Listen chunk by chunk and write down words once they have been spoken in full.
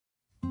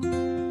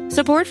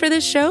Support for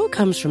this show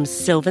comes from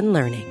Sylvan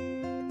Learning.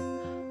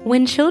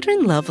 When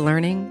children love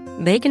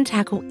learning, they can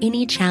tackle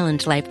any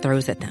challenge life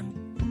throws at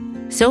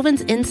them.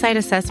 Sylvan's Insight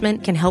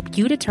Assessment can help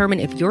you determine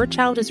if your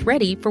child is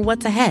ready for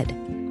what's ahead.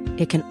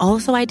 It can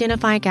also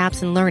identify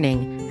gaps in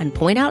learning and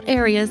point out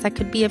areas that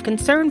could be of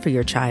concern for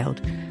your child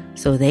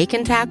so they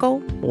can tackle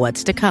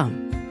what's to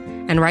come.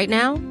 And right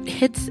now,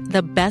 it's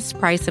the best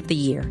price of the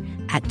year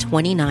at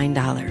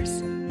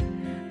 $29.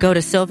 Go to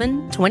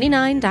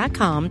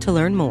sylvan29.com to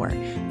learn more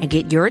and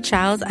get your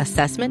child's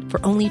assessment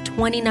for only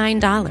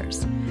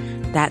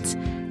 $29. That's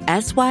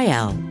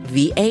SYLVAN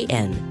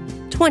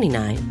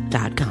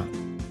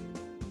 29.com.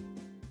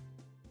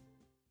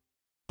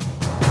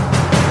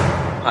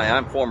 Hi,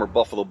 I'm former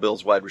Buffalo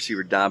Bills wide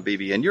receiver Don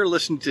Beebe, and you're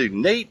listening to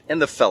Nate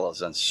and the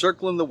Fellas on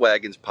Circling the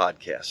Wagons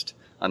podcast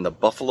on the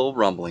Buffalo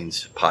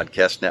Rumblings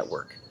Podcast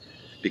Network.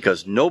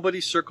 Because nobody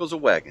circles the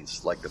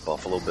wagons like the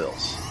Buffalo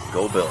Bills.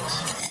 Go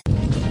Bills.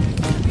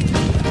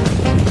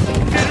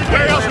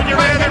 Where else would you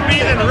rather be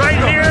than right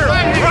here,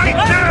 right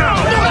now?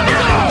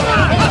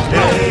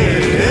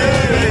 Hey,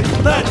 hey,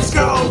 let's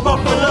go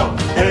Buffalo.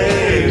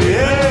 Hey,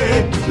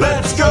 hey,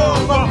 let's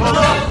go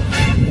Buffalo.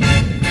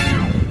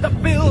 The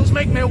Bills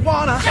make me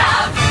wanna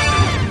shout.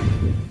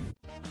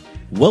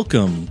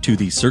 Welcome to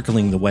the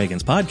Circling the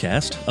Wagons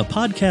podcast, a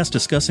podcast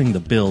discussing the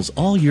Bills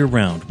all year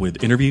round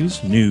with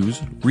interviews, news,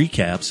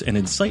 recaps, and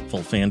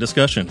insightful fan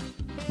discussion.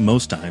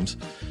 Most times.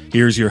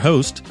 Here's your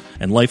host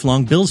and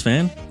lifelong Bills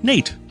fan,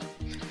 Nate.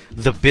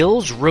 The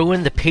Bills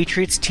ruined the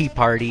Patriots Tea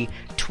Party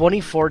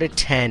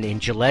 24-10 in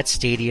Gillette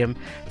Stadium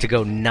to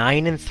go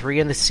 9-3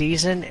 in the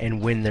season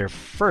and win their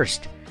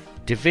first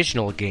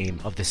divisional game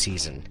of the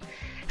season.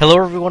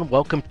 Hello everyone,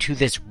 welcome to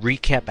this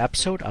recap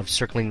episode of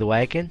Circling the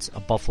Wagons,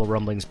 a Buffalo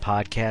Rumblings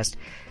podcast.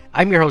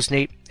 I'm your host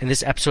Nate, and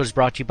this episode is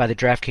brought to you by the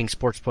DraftKings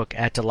Sportsbook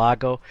at Del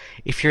Lago.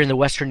 If you're in the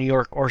Western New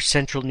York or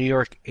Central New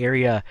York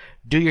area,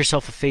 do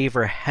yourself a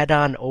favor, head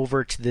on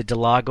over to the Del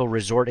Lago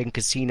Resort and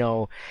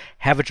Casino,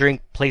 have a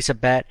drink, place a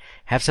bet,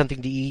 have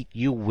something to eat.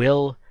 You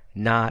will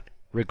not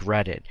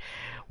regret it.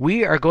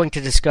 We are going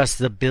to discuss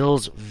the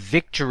Bills'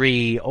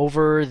 victory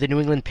over the New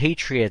England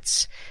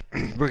Patriots.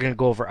 We're going to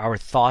go over our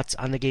thoughts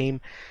on the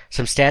game,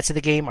 some stats of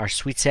the game, our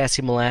sweet,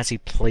 sassy, molassy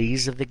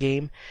plays of the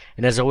game,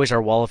 and as always,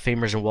 our Wall of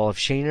Famers and Wall of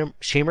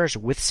Shamers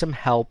with some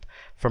help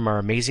from our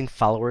amazing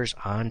followers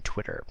on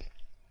Twitter.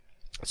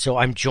 So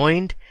I'm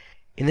joined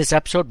in this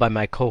episode by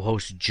my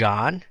co-host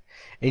John.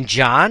 And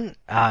John,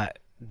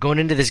 going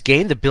into this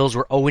game, the Bills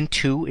were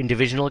 0-2 in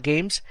divisional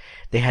games.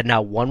 They had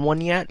not won one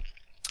yet.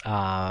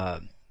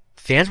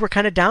 Fans were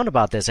kind of down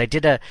about this. I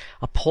did a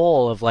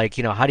poll of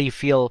how do you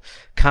feel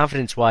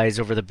confidence-wise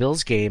over the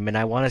Bills game? And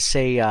I want to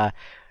say,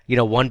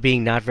 1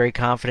 being not very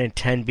confident,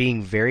 10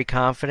 being very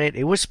confident.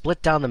 It was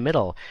split down the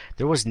middle.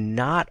 There was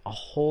not a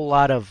whole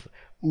lot of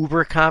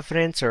uber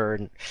confidence,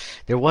 or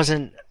there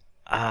wasn't.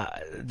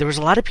 There was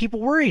a lot of people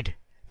worried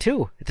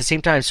too at the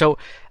same time. So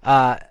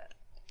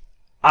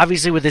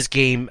obviously, with this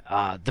game,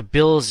 the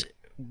Bills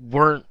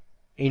weren't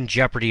in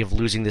jeopardy of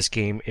losing this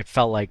game. It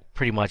felt like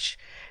pretty much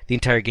the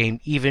entire game,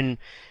 even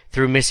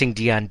through missing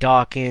Deion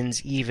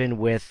Dawkins, even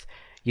with,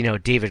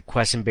 David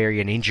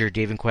Quessenberry, an injured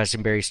David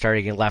Quessenberry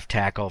starting at left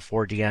tackle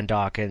for Deion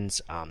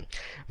Dawkins.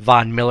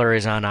 Von Miller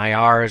is on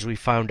IR, as we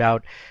found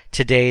out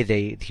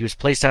today. He was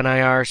placed on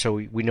IR, so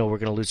we know we're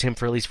going to lose him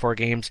for at least 4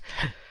 games.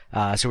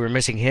 So we're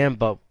missing him,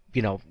 but,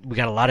 we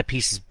got a lot of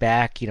pieces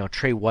back.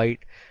 Trey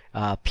White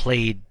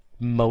played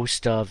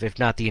most of, if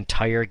not the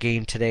entire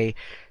game today.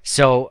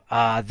 So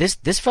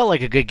this felt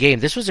like a good game.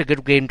 This was a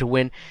good game to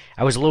win.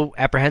 I was a little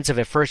apprehensive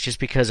at first just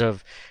because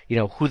of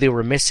who they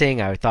were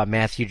missing. I thought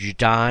Matthew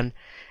Judon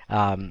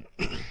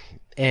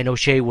and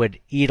O'Shea would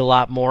eat a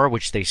lot more,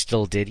 which they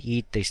still did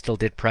eat. They still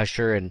did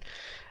pressure and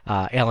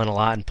Allen a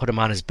lot and put him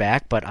on his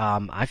back. But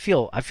I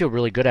feel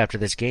really good after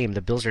this game.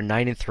 The Bills are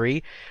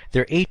 9-3.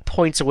 They're 8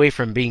 points away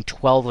from being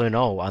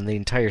 12-0 on the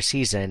entire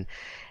season.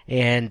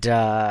 And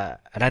I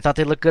thought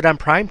they looked good on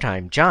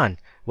primetime. John,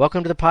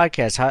 welcome to the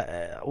podcast.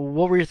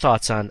 What were your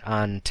thoughts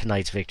on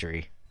tonight's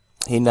victory?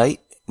 Hey, Nate,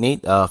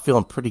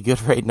 feeling pretty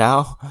good right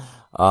now.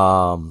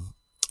 I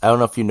don't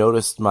know if you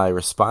noticed my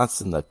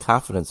response in the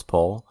confidence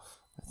poll.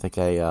 I think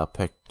I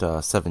picked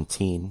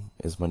 17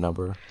 is my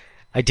number.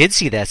 I did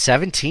see that,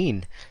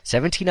 17.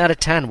 17 out of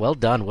 10. Well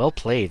done. Well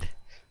played.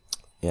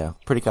 Yeah,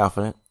 pretty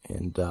confident.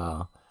 And,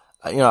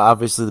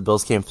 obviously the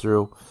Bills came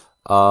through.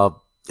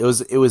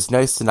 It was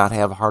nice to not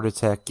have a heart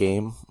attack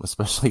game,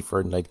 especially for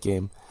a night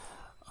game.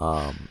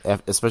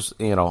 Especially,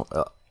 we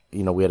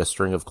had a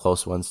string of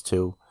close ones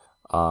too.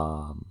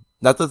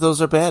 Not that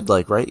those are bad,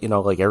 right?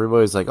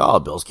 Everybody's like, oh,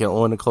 Bills can't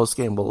win a close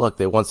game. Well, look,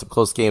 they won some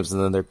close games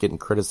and then they're getting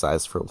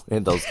criticized for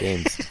winning those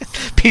games.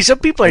 Some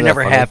people are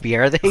never happy,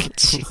 are they?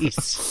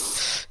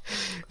 Jeez.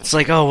 It's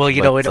like, oh, well,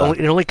 it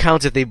only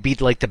counts if they beat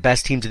the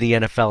best teams in the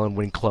NFL and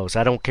win close.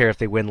 I don't care if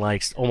they win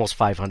almost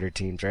 500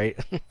 teams, right?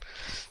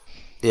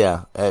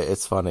 Yeah,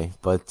 it's funny,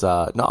 but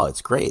no,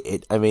 it's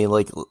great.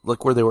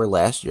 Look where they were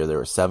last year. They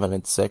were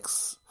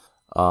 7-6.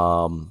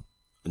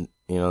 They're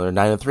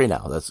 9-3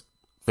 now. That's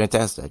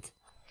fantastic.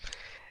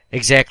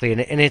 Exactly,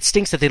 and it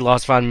stinks that they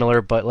lost Von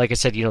Miller, but like I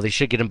said, they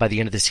should get him by the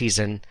end of the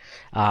season.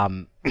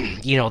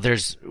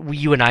 There's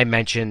you and I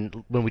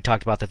mentioned when we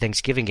talked about the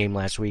Thanksgiving game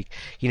last week,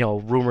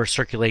 rumors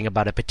circulating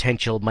about a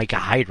potential Micah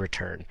Hyde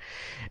return,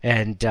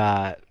 and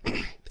I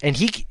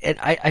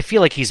feel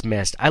like he's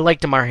missed. I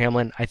like DeMar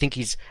Hamlin. I think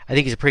he's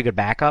a pretty good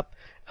backup.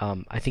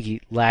 I think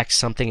he lacks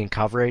something in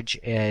coverage,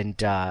 and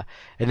that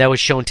was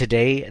shown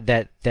today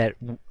that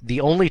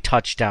the only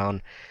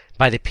touchdown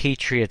by the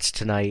Patriots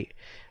tonight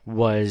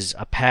was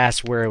a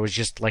pass where it was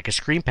just like a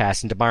screen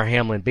pass, and DeMar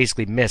Hamlin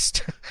basically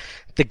missed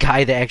the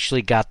guy that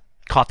actually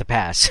caught the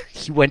pass.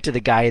 He went to the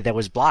guy that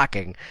was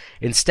blocking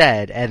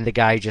instead, and the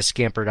guy just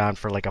scampered on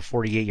for like a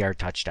 48-yard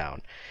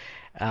touchdown.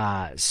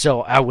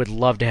 So I would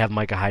love to have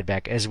Micah Hyde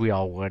back, as we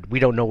all would. We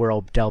don't know where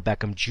Odell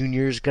Beckham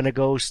Jr. is going to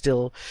go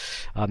still.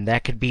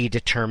 That could be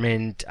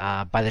determined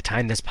by the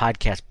time this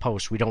podcast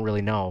posts. We don't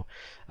really know.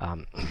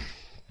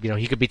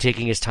 He could be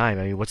taking his time.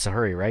 I mean, what's the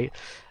hurry, right?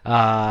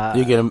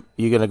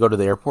 You gonna go to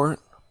the airport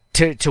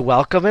to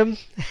welcome him,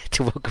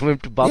 to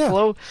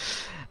Buffalo?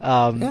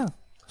 Yeah.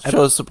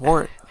 Show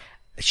support.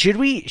 Should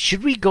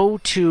we go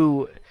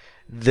to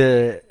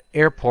the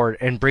airport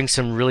and bring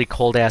some really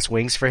cold ass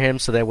wings for him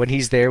so that when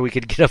he's there we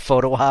could get a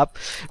photo op?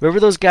 Remember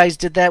those guys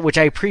did that, which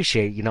I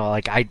appreciate.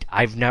 Like I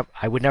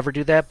would never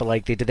do that, but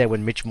like they did that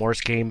when Mitch Morse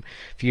came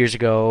a few years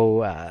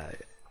ago.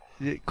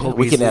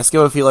 We can ask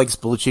him if he likes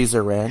blue cheese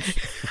or ranch.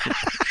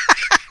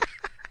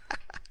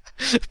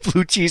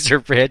 Blue cheese or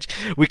ranch.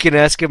 We can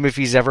ask him if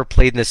he's ever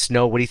played in the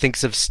snow, what he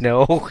thinks of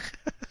snow.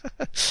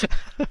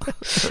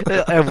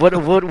 And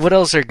what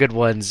else are good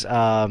ones?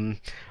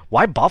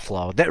 Why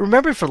Buffalo?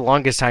 Remember for the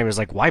longest time it was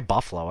like, why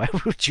Buffalo? Why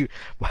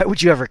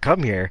would you ever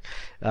come here?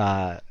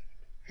 I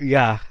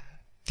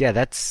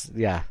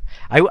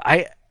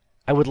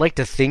would like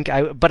to think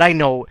but I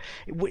know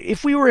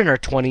if we were in our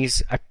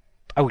 20s,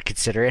 I would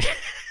consider it.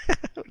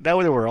 Now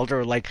that we're older,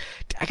 we're like,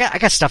 I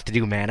got stuff to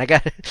do, man.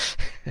 I'm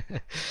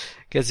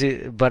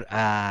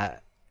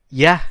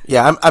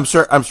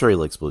sure he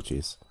likes blue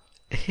cheese.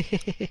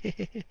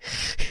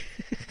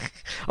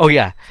 Oh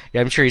yeah,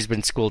 I'm sure he's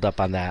been schooled up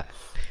on that.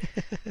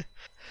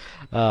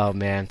 Oh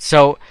man,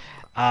 so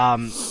we're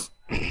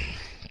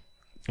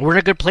in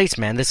a good place,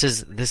 man. This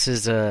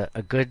is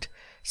a good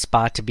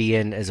spot to be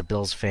in as a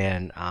Bills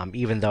fan,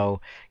 even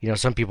though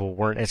some people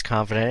weren't as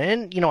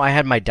confident, and I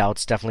had my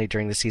doubts definitely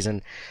during the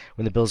season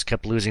when the Bills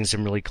kept losing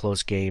some really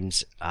close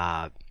games.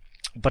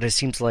 But it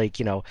seems like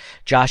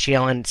Josh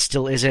Allen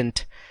still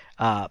isn't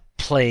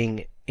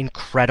playing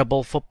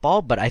incredible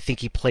football, but I think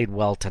he played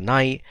well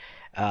tonight.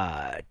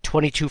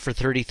 22 for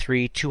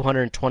 33,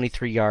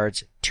 223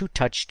 yards, 2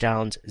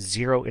 touchdowns,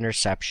 0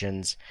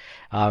 interceptions.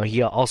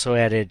 He also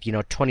added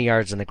 20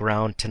 yards on the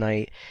ground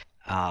tonight.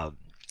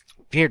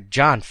 Here,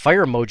 John,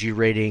 fire emoji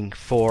rating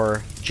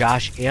for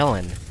Josh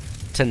Allen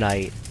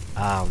tonight.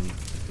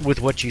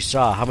 With what you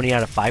saw, how many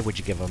out of 5 would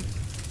you give him?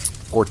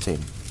 14.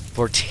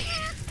 14.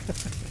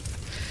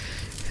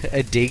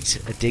 A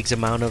Diggs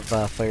amount of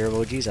fire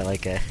emojis. I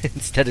like it.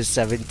 Instead of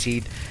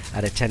 17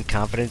 out of 10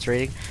 confidence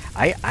rating.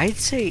 I'd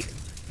say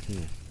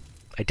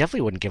I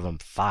definitely wouldn't give him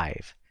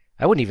 5.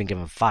 I wouldn't even give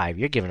him 5.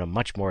 You're giving him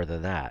much more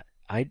than that.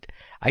 I'd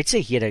say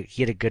he had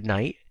a good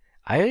night.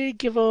 I'd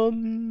give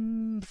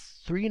him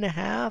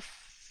 3.5,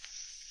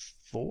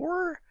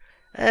 4?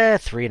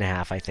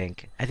 3.5, I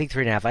think. I think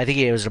 3.5. I think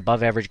it was an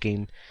above average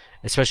game,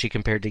 especially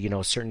compared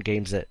to certain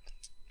games that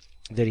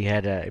he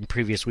had in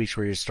previous weeks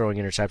where he was throwing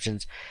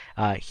interceptions.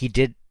 He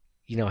did,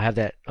 have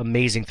that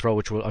amazing throw,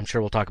 which I'm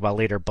sure we'll talk about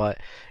later. But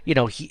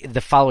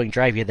the following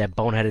drive, he had that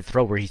boneheaded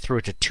throw where he threw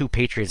it to 2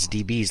 Patriots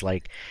DBs,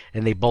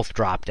 and they both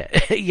dropped it.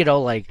 He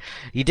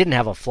didn't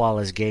have a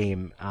flawless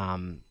game.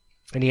 And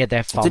he had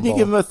that fumble. Didn't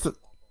you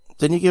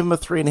give him a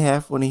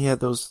 3.5 when he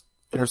had those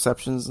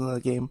interceptions in the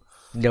game?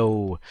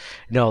 No.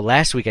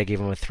 Last week I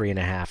gave him a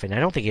 3.5, and I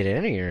don't think he had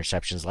any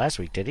interceptions last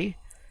week, did he?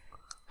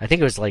 I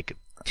think it was like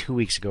 2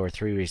 weeks ago or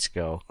 3 weeks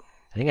ago.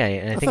 I think I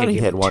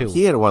had one. 2.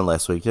 He had one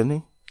last week, didn't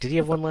he? Did he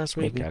have one last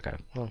week? Maybe. Okay.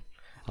 Well,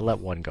 I'll let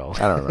one go.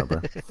 I don't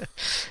remember.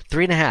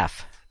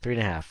 3.5.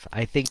 3.5.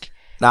 I think.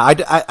 No,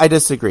 I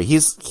disagree.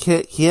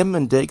 Him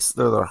and Diggs,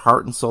 they're the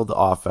heart and soul of the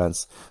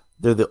offense.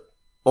 They're the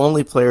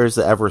only players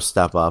that ever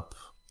step up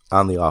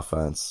on the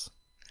offense.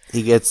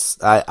 He gets,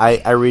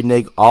 I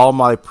renege all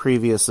my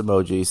previous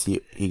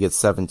emojis. He gets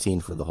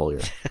 17 for the whole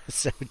year.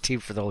 17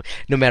 for the whole,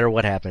 no matter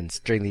what happens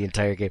during the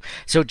entire game.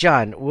 So,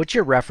 John, what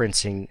you're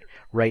referencing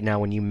right now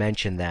when you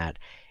mention that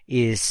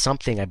is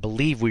something I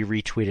believe we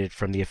retweeted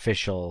from the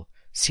official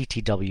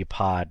CTW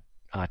Pod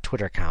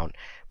Twitter account,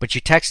 but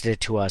you texted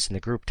it to us in the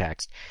group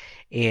text.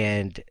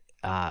 And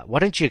why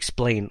don't you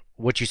explain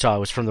what you saw? It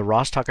was from the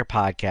Ross Tucker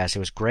podcast. It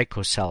was Greg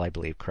Cosell, I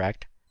believe,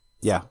 correct?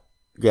 Yeah,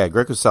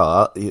 Greg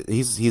Cosell.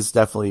 He's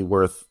definitely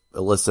worth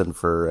a listen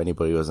for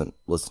anybody who hasn't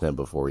listened to him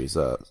before. He's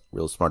a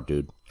real smart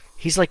dude.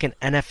 He's like an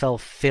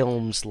NFL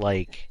Films,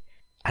 I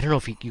don't know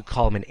if you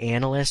call him an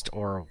analyst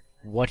or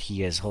what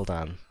he is. Hold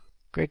on.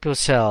 Greg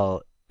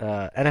Cosell,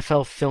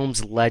 NFL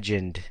Films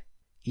legend,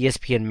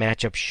 ESPN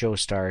matchup show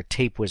star,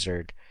 tape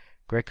wizard,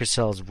 Greg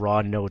Cosell's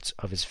raw notes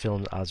of his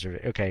film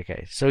observation.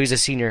 Okay. So he's a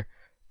senior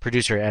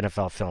producer at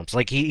NFL Films.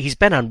 Like he's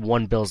been on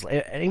One Bills.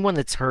 Anyone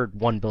that's heard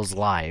One Bills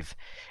live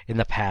in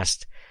the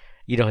past,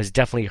 has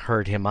definitely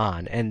heard him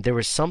on. And there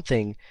was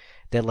something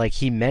that like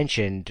he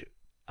mentioned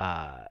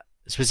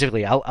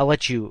specifically. I'll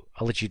let you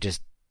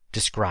just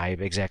describe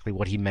exactly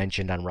what he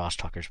mentioned on Ross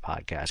Tucker's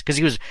podcast, because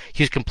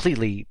he was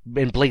completely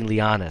and blatantly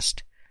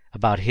honest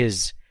about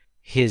his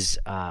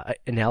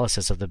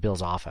analysis of the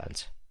Bills'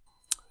 offense.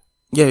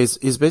 Yeah,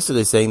 he's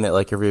basically saying that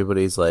like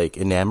everybody's like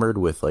enamored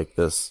with like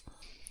this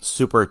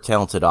super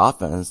talented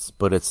offense,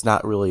 but it's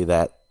not really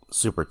that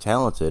super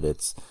talented.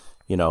 It's,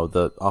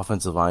 the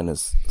offensive line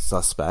is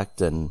suspect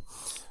and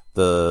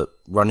the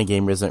running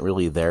game isn't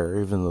really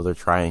there, even though they're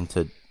trying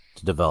to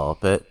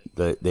develop it.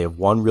 They have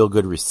one real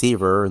good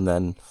receiver and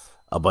then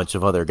a bunch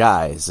of other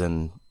guys,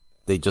 and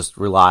they just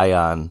rely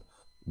on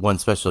one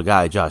special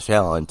guy, Josh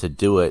Allen, to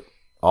do it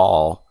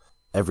all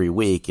every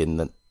week.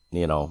 And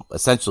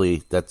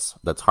essentially that's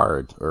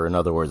hard, or in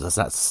other words, that's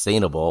not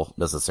sustainable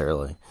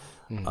necessarily.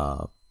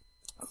 So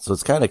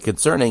it's kind of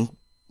concerning,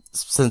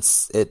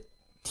 since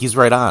he's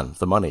right on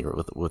the money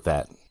with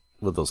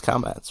those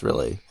comments.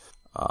 Really,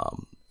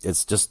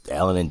 it's just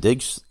Allen and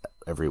Diggs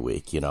every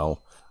week. You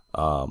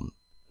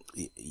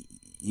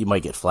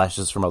might get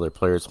flashes from other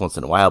players once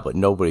in a while, but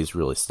nobody's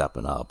really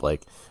stepping up.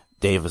 Like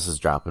Davis is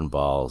dropping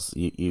balls.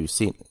 You've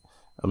seen.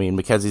 I mean,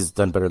 McKenzie's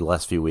done better the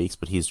last few weeks,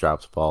 but he's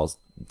dropped balls.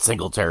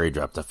 Singletary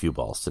dropped a few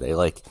balls today.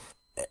 Like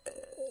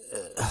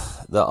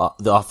the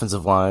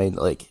offensive line,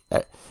 like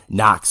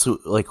Knox.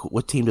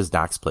 What team does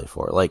Knox play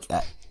for? Like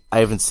I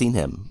haven't seen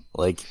him.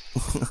 Like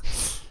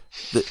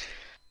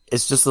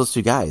it's just those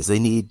two guys. They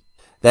need.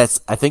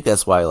 I think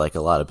that's why like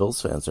a lot of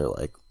Bills fans are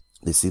like,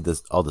 they see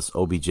all this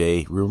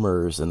OBJ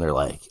rumors and they're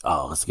like,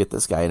 oh, let's get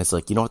this guy. And it's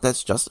like, you know what?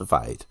 That's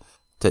justified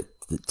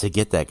to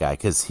get that guy,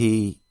 because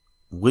he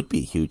would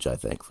be huge, I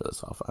think, for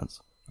this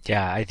offense.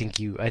 Yeah, I think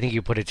you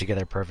put it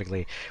together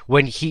perfectly.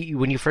 When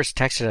you first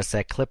texted us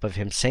that clip of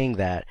him saying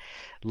that,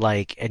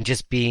 like, and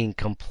just being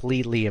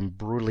completely and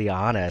brutally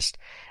honest,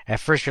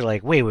 at first you're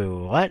like, wait,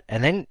 what?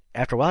 And then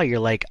after a while you're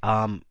like,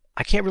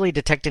 I can't really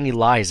detect any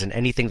lies in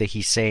anything that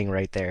he's saying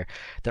right there.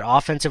 Their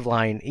offensive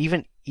line,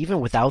 even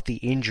without the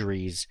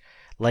injuries,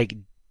 like,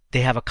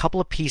 they have a couple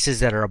of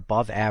pieces that are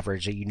above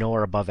average, that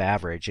are above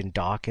average, in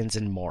Dawkins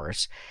and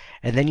Morris.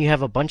 And then you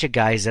have a bunch of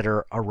guys that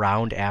are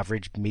around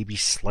average, maybe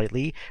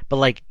slightly, but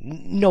like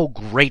no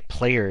great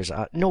players,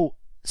 no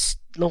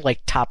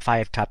like top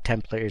 5, top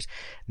 10 players,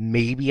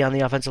 maybe on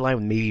the offensive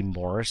line, maybe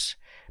Morris,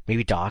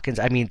 maybe Dawkins.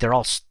 I mean, they're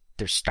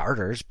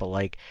starters, but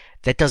like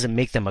that doesn't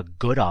make them a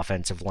good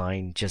offensive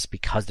line just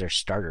because they're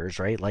starters,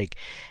 right? Like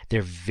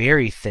they're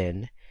very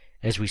thin,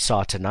 as we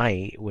saw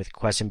tonight with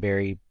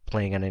Quessenberry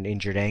playing on an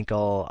injured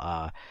ankle.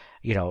 I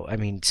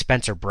mean,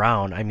 Spencer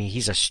Brown, I mean,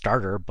 he's a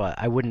starter, but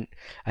I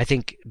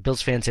think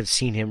Bills fans have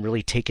seen him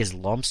really take his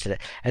lumps to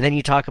that. And then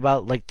you talk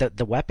about like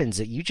the weapons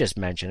that you just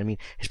mentioned. I mean,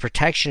 his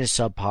protection is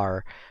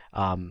subpar.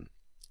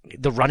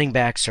 The running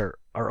backs are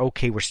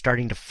okay. We're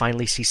starting to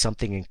finally see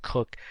something in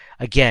Cook.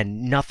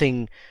 Again,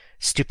 nothing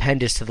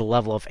stupendous to the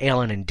level of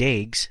Allen and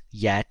Diggs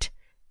yet.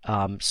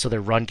 So their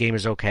run game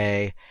is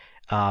okay.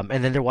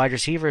 And then their wide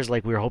receivers,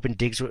 like we were hoping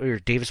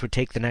Davis would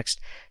take the next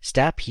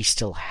step. He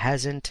still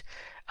hasn't.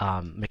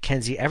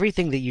 McKenzie,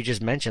 everything that you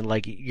just mentioned,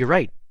 like you're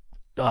right.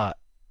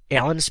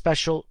 Allen is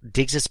special,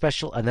 Diggs is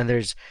special, and then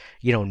there's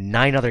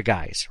 9 other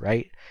guys,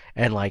 right?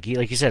 And like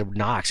you said,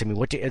 Knox. I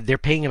mean, they're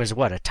paying him as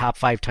what, a top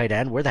 5 tight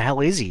end? Where the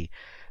hell is he?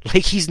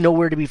 Like, he's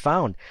nowhere to be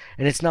found.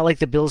 And it's not like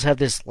the Bills have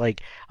this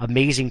like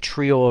amazing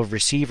trio of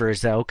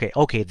receivers that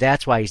okay,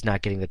 that's why he's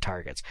not getting the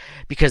targets,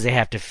 because they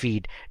have to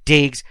feed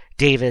Diggs,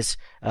 Davis,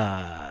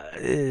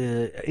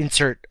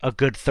 insert a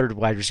good third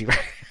wide receiver,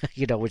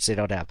 which they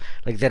don't have.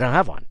 Like, they don't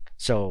have one.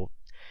 So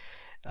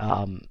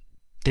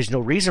there's no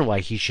reason why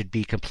he should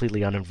be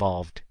completely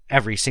uninvolved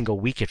every single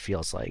week, it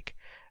feels like.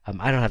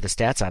 I don't have the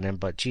stats on him,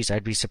 but geez,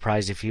 I'd be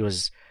surprised if he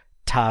was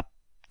top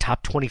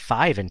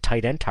 25 in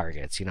tight end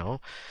targets,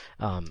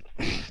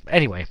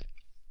 Anyway,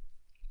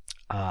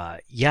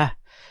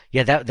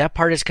 that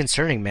part is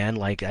concerning, man.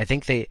 Like, I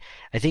think I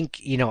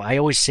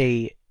always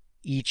say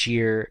each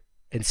year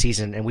in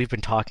season, and we've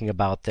been talking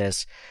about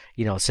this,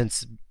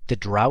 since the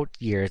drought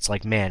year, it's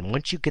like, man,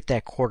 once you get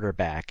that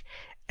quarterback,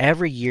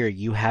 every year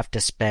you have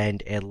to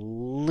spend at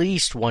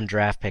least one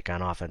draft pick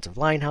on offensive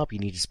line help. You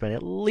need to spend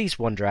at least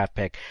one draft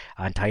pick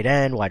on tight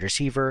end, wide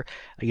receiver,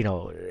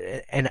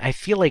 and I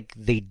feel like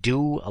they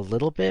do a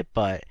little bit,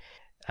 but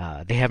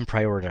they haven't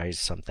prioritized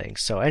some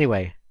things. So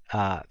anyway,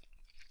 I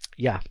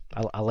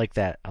like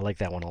that. I like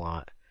that one a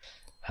lot.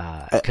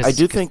 I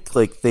do think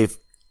like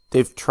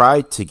they've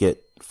tried to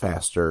get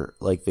faster.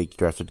 Like they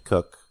drafted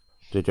Cook,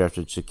 they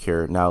drafted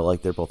Shakir. Now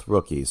like they're both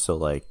rookies, so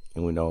like.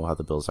 And we know how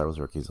the Bills are with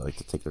rookies; they like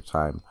to take their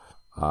time.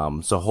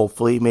 So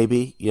hopefully,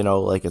 maybe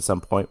like at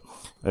some point.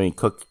 I mean,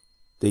 Cook,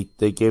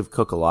 they gave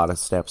Cook a lot of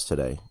steps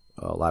today,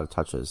 a lot of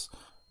touches,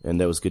 and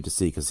that was good to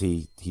see because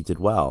he did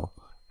well.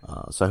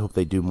 So I hope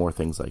they do more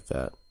things like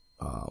that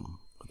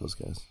with those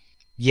guys.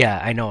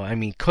 Yeah, I know. I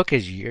mean, Cook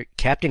is your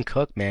Captain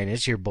Cook, man,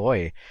 is your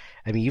boy.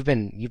 I mean, you've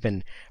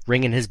been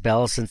ringing his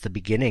bell since the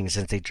beginning,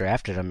 since they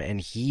drafted him, and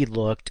he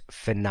looked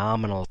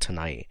phenomenal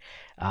tonight.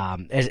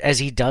 As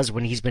he does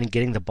when he's been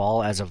getting the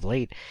ball as of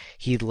late.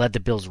 He led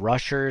the Bills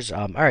rushers.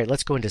 All right,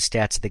 let's go into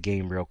stats of the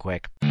game real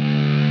quick.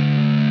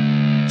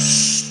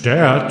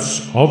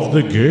 Stats of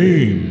the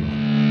game.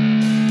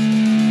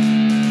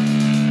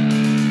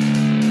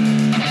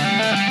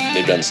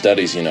 They've done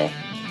studies,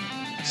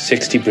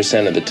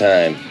 60% of the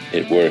time,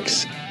 it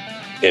works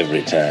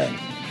every time.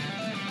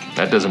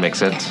 That doesn't make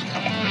sense.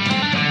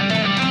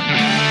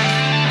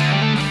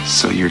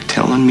 So you're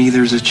telling me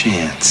there's a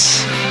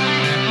chance?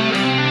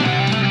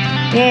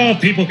 Oh,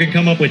 people can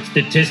come up with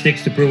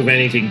statistics to prove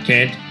anything,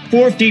 Kent.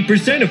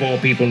 40% of all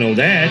people know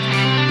that.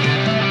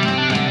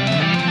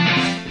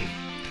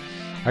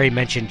 I already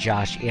mentioned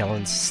Josh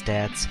Allen's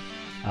stats.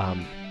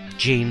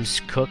 James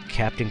Cook,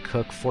 Captain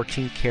Cook,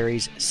 14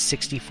 carries,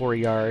 64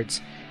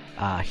 yards.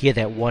 He had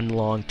that one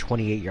long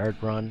 28-yard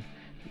run.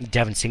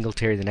 Devin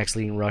Singletary, the next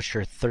leading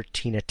rusher,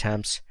 13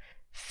 attempts,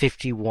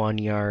 51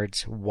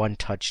 yards, 1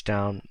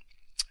 touchdown.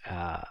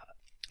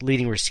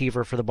 Leading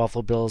receiver for the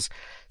Buffalo Bills,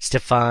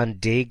 Stephon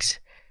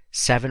Diggs,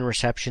 7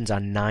 receptions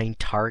on 9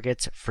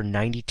 targets for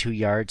 92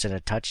 yards and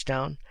a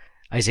touchdown.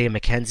 Isaiah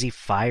McKenzie,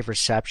 5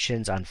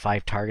 receptions on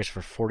 5 targets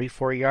for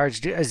 44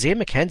 yards. Dude, Isaiah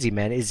McKenzie,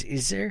 man,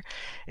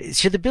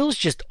 should the Bills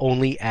just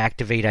only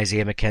activate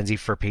Isaiah McKenzie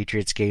for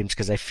Patriots games?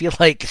 Because I feel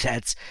like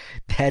that's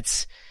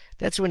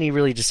when he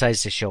really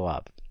decides to show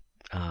up.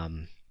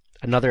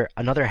 Another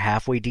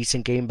halfway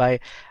decent game by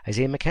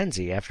Isaiah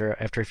McKenzie. After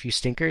a few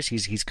stinkers,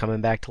 he's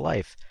coming back to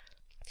life.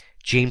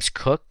 James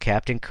Cook,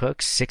 Captain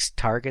Cook, 6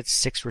 targets,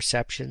 6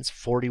 receptions,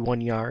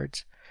 41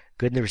 yards.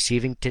 Good in the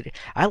receiving.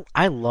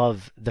 I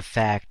love the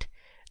fact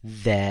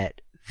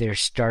that they're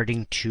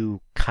starting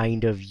to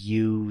kind of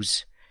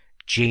use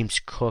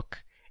James Cook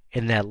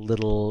in that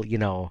little,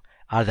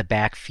 out of the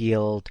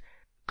backfield,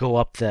 go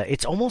up the.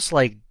 It's almost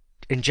like,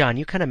 and John,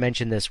 you kind of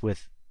mentioned this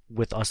with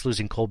us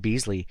losing Cole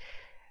Beasley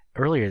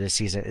earlier this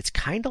season. It's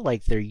kind of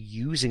like they're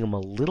using him a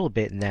little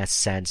bit in that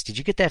sense. Did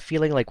you get that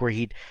feeling like where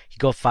he'd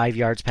go 5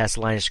 yards past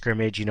the line of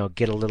scrimmage, find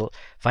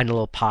a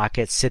little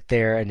pocket, sit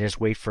there, and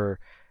just wait for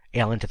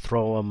Allen to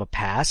throw him a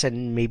pass,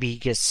 and maybe he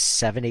gets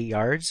 7-8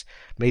 yards,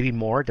 maybe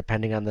more,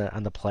 depending on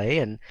the play,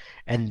 and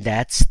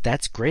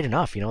that's great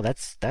enough.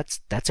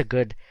 That's a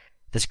good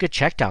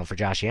check down for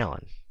Josh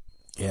Allen.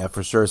 Yeah,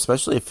 for sure.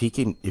 Especially if he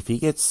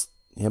gets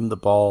him the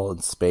ball in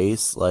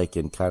space,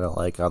 and kind of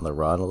on the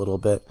run a little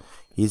bit.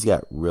 He's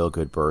got real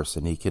good bursts,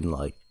 and he can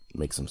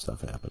make some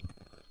stuff happen.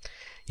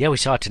 Yeah, we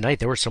saw it tonight.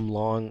 There were some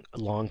long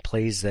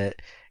plays that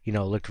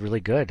looked really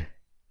good.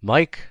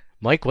 Mike,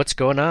 what's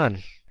going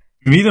on?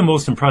 To me, the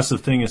most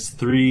impressive thing is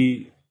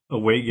 3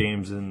 away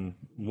games in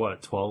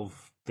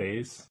 12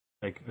 days.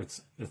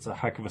 It's a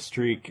heck of a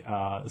streak.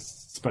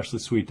 Especially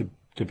sweet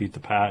to beat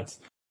the Pats.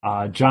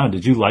 John,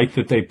 did you like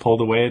that they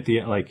pulled away at the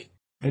end?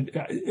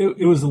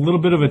 It was a little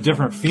bit of a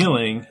different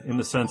feeling in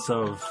the sense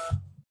of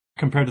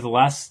compared to the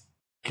last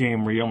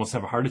game where you almost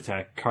have a heart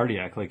attack,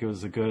 cardiac. It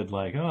was a good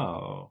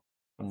I'm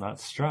not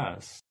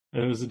stressed.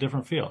 It was a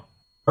different feel.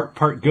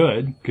 Part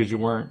good because you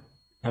weren't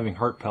having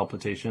heart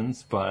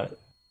palpitations, but.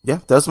 Yeah,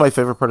 that was my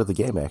favorite part of the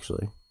game,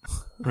 actually.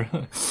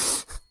 Really?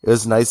 It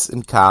was nice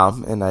and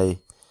calm, and I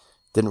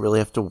didn't really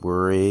have to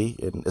worry,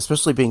 and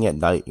especially being at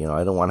night,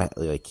 I don't want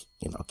to,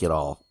 get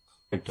all...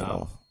 Picked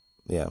up.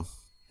 Yeah.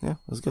 Yeah,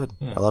 it was good.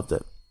 Yeah. I loved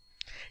it.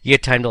 You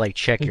get time to,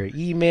 check your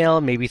email,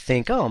 maybe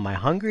think, oh, am I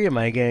hungry? Am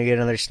I going to get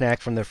another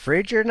snack from the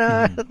fridge or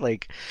not?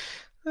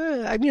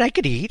 Mm-hmm. I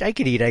could eat,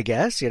 I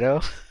guess,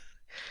 Yeah,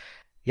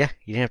 you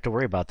didn't have to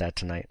worry about that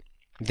tonight.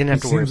 Didn't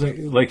have to worry. Seems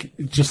like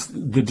just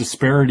the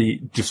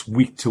disparity, just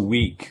week to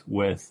week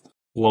with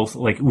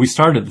we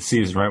started the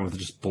season right with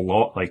just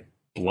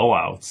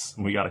blowouts,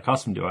 and we got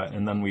accustomed to it,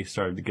 and then we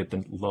started to get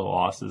the low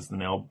losses, the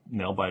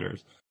nail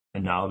biters,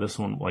 and now this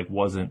one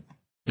wasn't.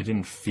 It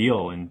didn't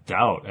feel in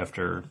doubt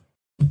after.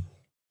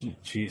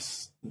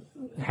 Geez,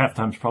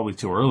 halftime's probably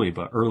too early,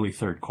 but early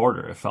third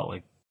quarter, it felt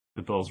like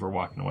the Bills were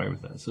walking away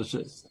with it. So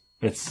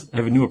I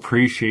have a new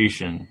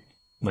appreciation,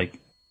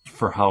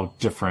 for how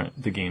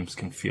different the games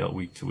can feel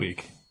week to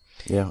week.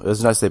 Yeah, it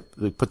was nice. They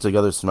put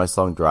together some nice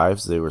long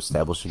drives. They were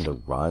establishing the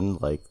run,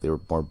 they were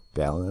more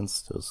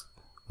balanced. It was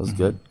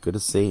mm-hmm. Good to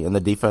see. And the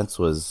defense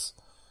was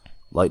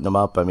lighting them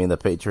up. I mean, the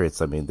Patriots,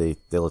 they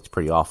looked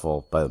pretty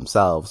awful by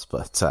themselves,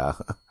 but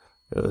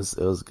it was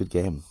a good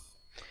game.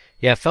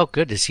 Yeah, it felt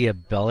good to see a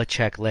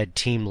Belichick-led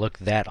team look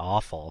that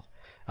awful.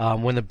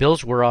 When the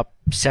Bills were up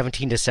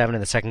 17-7 in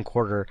the second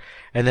quarter,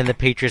 and then the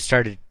Patriots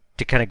started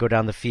to kind of go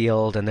down the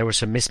field, and there was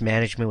some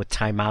mismanagement with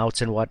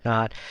timeouts and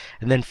whatnot,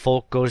 and then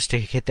Folk goes to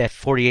hit that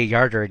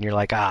 48-yarder, and you're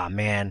like,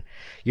 man,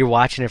 you're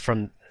watching it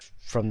from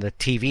the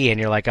TV, and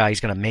you're like, he's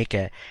going to make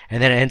it,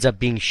 and then it ends up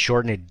being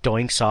short, and it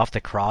doinks off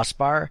the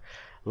crossbar.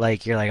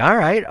 You're like, all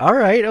right,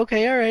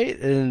 okay, all right,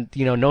 and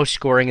no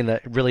scoring in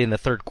the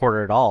third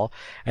quarter at all,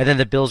 and then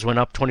the Bills went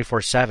up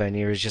 24-7.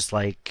 It was just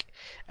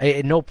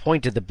at no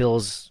point did the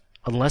Bills,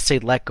 unless they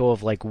let go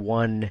of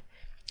one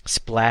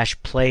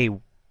splash play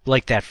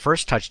like that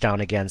first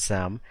touchdown against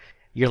them,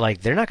 you're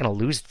like, they're not going to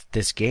lose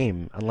this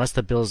game unless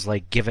the Bills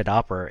like give it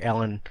up or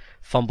Allen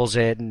fumbles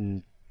it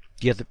and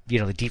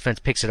the defense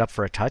picks it up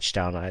for a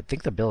touchdown. I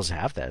think the Bills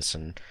have this,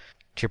 and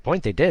to your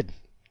point, they did.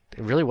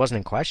 It really wasn't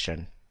in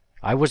question.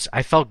 I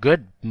felt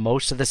good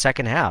most of the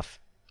second half.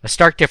 A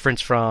stark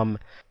difference from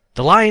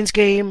the Lions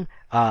game,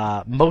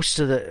 most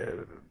of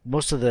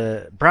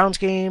the Browns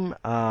game,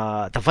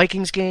 the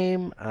Vikings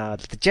game,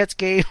 the Jets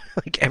game,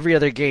 like every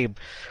other game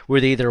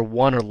where they either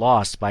won or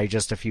lost by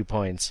just a few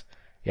points.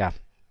 Yeah.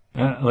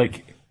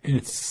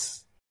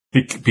 It's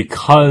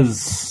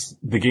because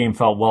the game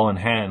felt well in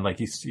hand. Like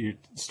you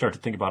start to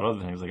think about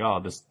other things, like,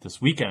 oh,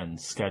 this weekend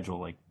schedule,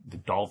 like the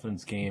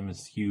Dolphins game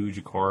is huge,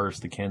 of course,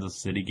 the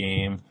Kansas City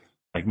game.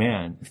 Like,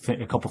 man,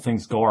 a couple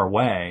things go our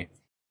way.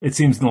 It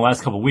seems in the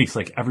last couple of weeks,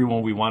 like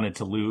everyone we wanted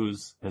to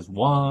lose has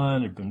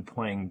won. Have been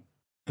playing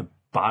the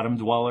bottom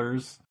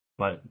dwellers,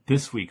 but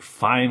this week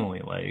finally,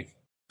 like,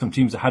 some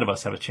teams ahead of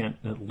us have a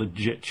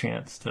legit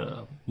chance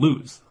to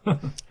lose.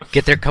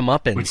 Get their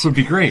comeuppance. Which would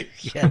be great.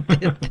 Yeah.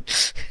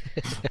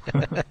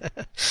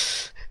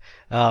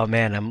 Oh,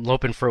 man, I'm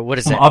hoping for, what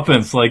is that?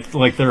 Comeuppance,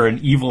 like they're an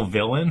evil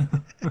villain.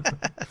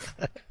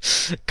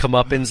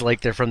 Comeuppance,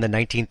 like they're from the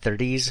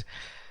 1930s.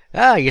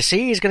 Ah, you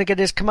see, he's going to get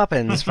his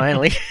comeuppance,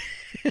 finally.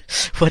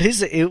 What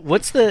is it?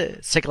 What's the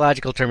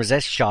psychological term? Is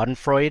that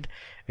Schadenfreude?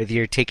 If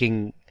you're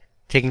taking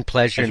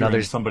pleasure in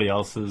others, somebody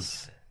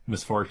else's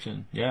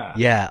misfortune. Yeah.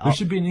 Yeah. There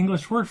should be an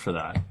English word for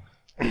that.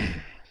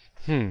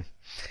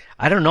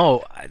 I don't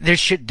know. There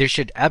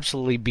should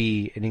absolutely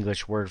be an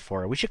English word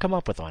for it. We should come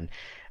up with one.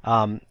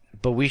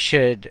 But we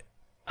should.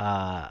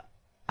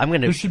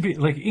 There should be,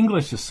 like,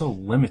 English is so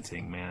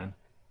limiting, man.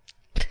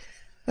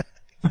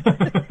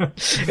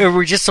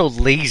 We're just so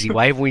lazy.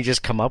 Why haven't we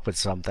just come up with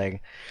something?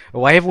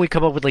 Or why haven't we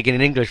come up with like an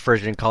English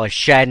version and call it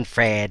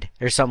Schadenfreude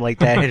or something like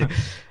that?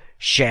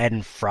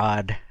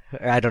 Schadenfreude.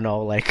 I don't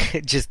know,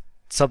 like just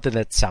something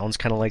that sounds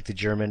kind of like the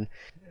German.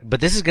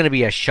 But this is going to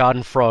be a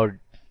Schadenfreude.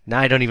 Now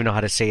I don't even know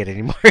how to say it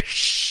anymore.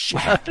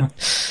 Schadenfreude.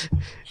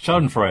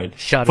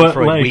 Schadenfreude but,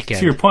 like, weekend.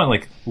 To your point,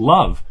 like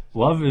love.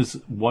 Love is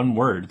one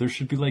word. There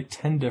should be like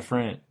 10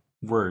 different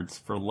words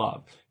for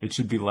love. It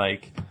should be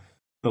like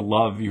the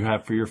love you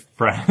have for your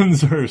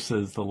friends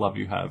versus the love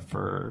you have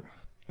for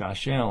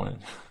Josh Allen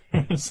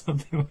or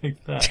something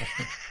like that.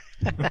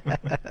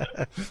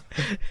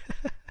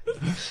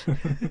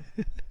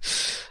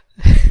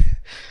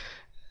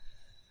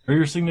 Or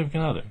your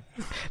significant other.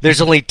 There's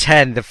only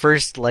 10. The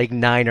first like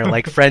 9 are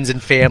like friends and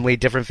family,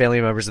 different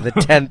family members, and the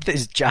 10th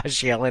is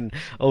Josh Allen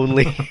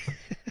only.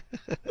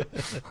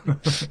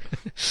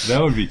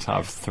 That would be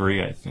top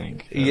 3, I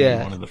think. That'd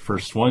be one of the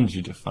first ones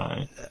you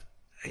define.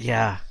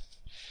 Yeah.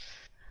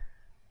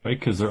 Right,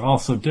 because they're all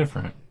so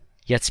different.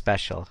 Yet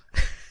special.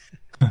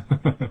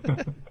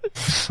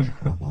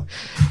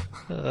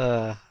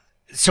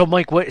 So,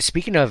 Mike,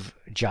 speaking of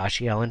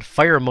Josh Allen,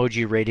 fire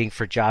emoji rating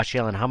for Josh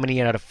Allen, how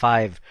many out of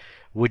 5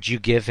 would you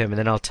give him? And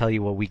then I'll tell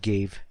you what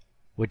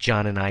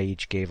John and I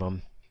each gave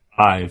him.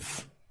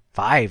 5.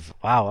 5?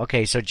 Wow,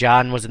 okay, so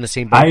John was in the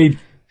same boat. I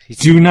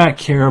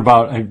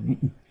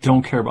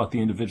don't care about the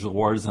individual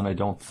awards, and I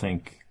don't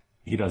think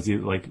he does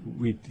either. Like,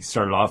 we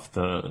started off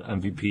the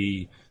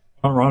MVP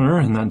runner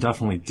and then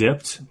definitely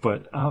dipped,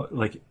 but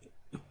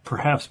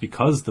perhaps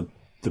because the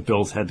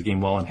Bills had the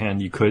game well in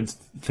hand, you could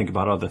think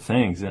about other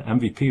things. And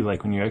MVP,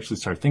 like when you actually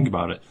start thinking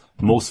about it,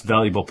 most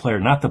valuable player,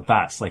 not the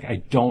best. Like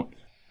I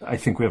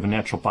think we have a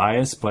natural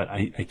bias, but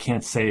I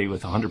can't say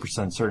with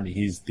 100% certainty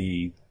he's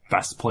the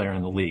best player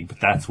in the league, but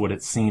that's what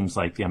it seems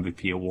like the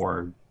MVP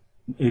award.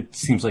 It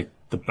seems like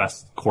the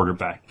best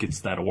quarterback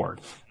gets that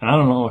award. And I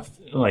don't know if,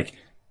 like,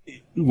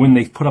 when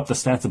they put up the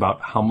stats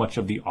about how much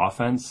of the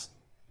offense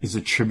is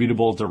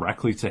attributable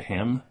directly to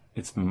him,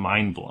 it's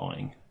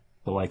mind-blowing.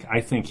 But, like, I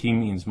think he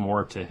means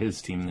more to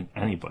his team than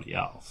anybody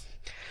else.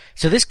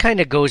 So this kind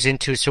of goes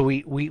into, so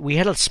we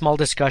had a small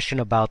discussion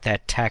about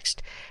that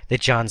text that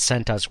John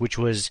sent us, which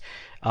was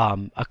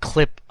a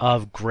clip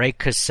of Greg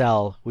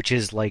Cosell, which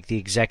is like the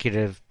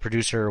executive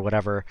producer or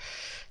whatever,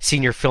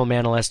 senior film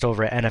analyst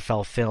over at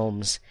NFL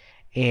Films.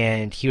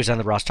 And he was on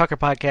the Ross Tucker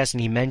podcast,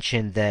 and he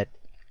mentioned that,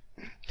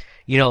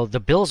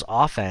 the Bills'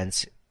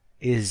 offense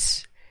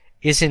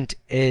isn't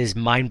as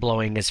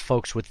mind-blowing as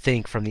folks would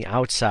think from the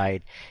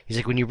outside. He's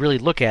like, when you really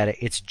look at it,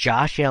 it's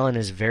Josh Allen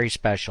is very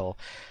special,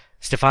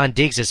 Stephon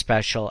Diggs is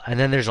special, and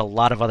then there's a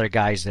lot of other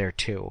guys there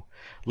too.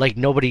 Like,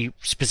 nobody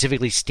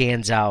specifically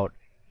stands out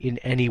in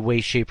any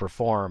way, shape, or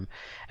form.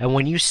 And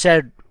when you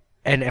said,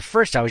 and at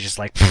first I was just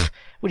like,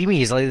 what do you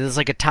mean? It's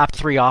like a top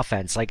 3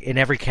 offense, like in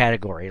every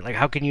category. Like,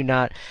 how can you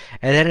not?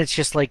 And then it's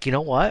just like, you know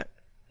what?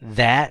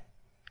 That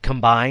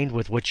combined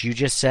with what you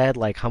just said,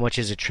 like how much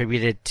is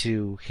attributed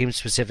to him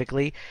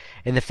specifically,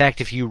 and the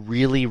fact if you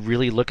really,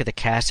 really look at the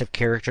cast of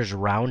characters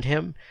around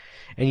him,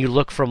 and you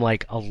look from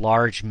like a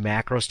large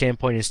macro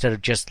standpoint instead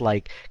of just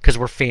like, because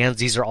we're fans,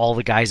 these are all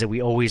the guys that we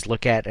always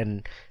look at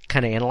and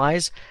kind of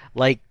analyze,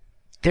 like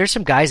there's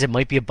some guys that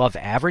might be above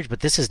average, but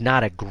this is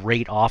not a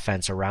great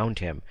offense around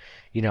him.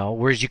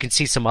 whereas you can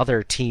see some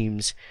other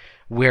teams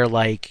where,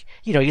 like,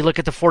 you look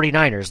at the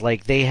 49ers,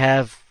 like, they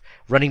have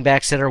running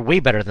backs that are way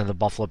better than the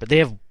Buffalo, but they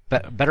have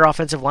better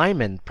offensive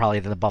linemen probably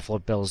than the Buffalo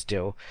Bills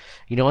do,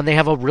 and they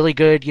have a really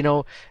good,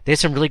 they have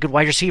some really good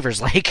wide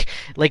receivers,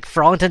 like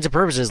for all intents and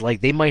purposes, like,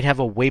 they might have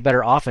a way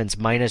better offense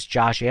minus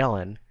Josh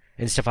Allen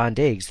and Stephon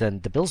Diggs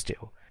than the Bills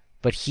do,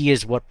 but he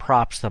is what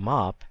props them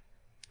up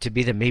to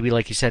be the, maybe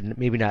like you said,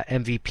 maybe not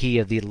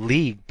MVP of the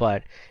league,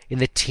 but in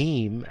the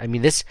team. I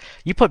mean,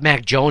 you put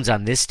Mac Jones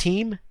on this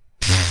team,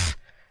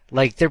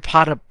 like, they're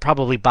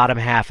probably bottom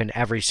half in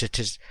every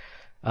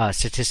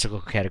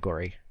statistical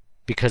category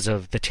because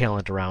of the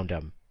talent around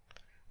him,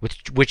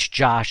 which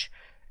Josh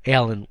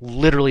Allen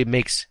literally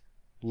makes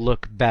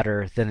look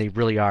better than they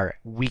really are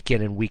week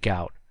in and week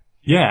out.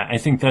 Yeah, I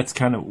think that's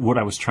kind of what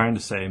I was trying to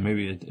say.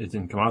 Maybe it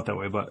didn't come out that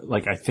way, but,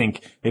 like, I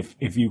think if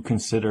you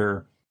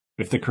consider,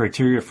 if the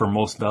criteria for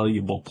most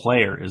valuable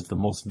player is the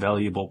most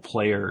valuable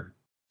player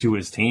to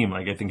his team,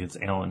 like, I think it's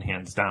Allen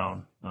hands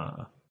down.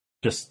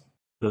 Just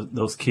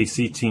those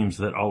KC teams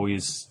that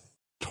always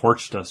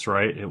torched us,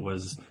 right? It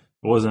wasn't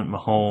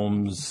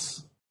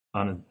Mahomes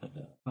on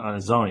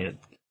his own,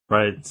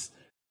 right?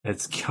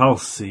 It's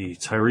Kelsey,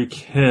 Tyreek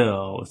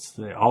Hill.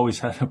 They always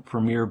had a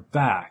premier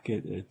back.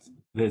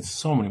 There's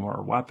so many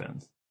more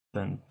weapons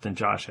than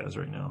Josh has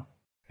right now.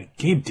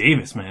 Gabe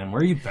Davis, man,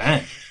 where you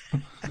been?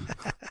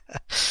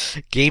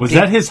 Was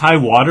that his high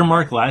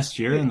watermark last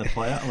year in the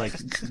playoff, like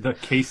the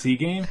KC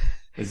game?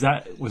 Was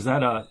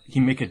that he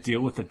make a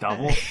deal with the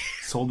devil,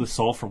 sold his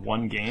soul for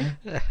one game?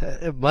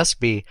 It must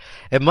be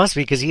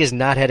because he has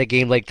not had a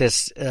game like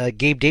this.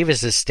 Gabe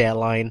Davis's stat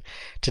line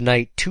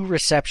tonight: 2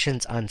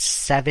 receptions on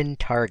 7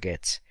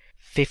 targets,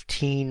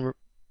 15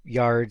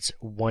 yards,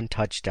 1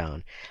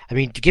 touchdown. I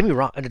mean, don't get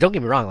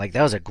me wrong, like,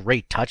 that was a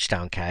great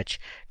touchdown catch.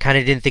 Kind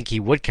of didn't think he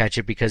would catch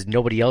it because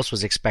nobody else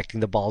was expecting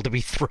the ball to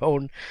be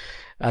thrown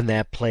on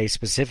that play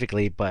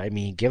specifically, but I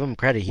mean, give him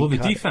credit. The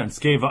defense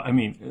gave up. I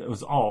mean, it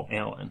was all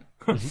Allen.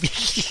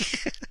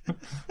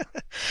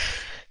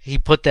 He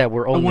put that I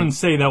wouldn't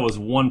say that was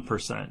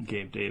 1%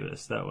 Gabe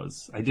Davis.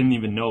 I didn't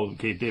even know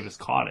Gabe Davis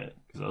caught it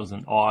because I was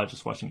in awe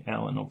just watching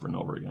Allen over and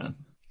over again.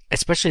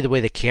 Especially the way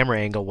the camera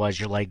angle was,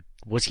 you're like,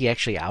 was he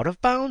actually out of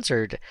bounds?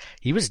 Or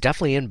he was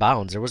definitely in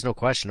bounds. There was no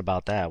question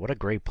about that. What a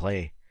great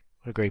play.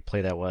 What a great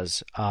play that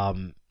was.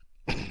 Certainly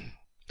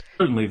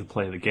the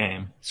play of the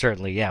game.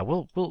 Certainly, yeah.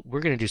 We're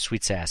going to do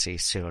Sweet Sassy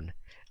soon.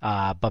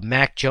 But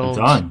Mac Jones...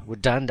 We're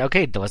done.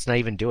 Okay, let's not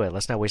even do it.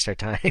 Let's not waste our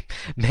time.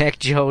 Mac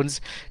Jones,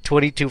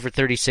 22 for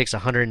 36,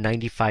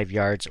 195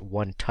 yards,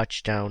 1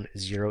 touchdown,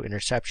 0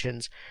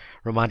 interceptions.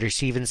 Ramondre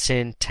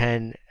Stevenson,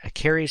 10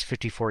 carries,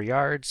 54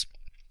 yards.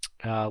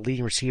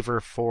 Leading receiver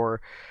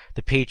for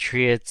the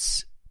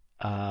Patriots,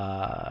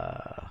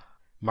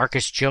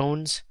 Marcus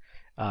Jones,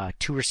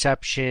 2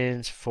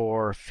 receptions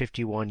for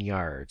 51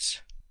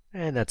 yards.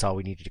 And that's all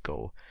we needed to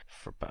go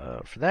for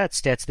that.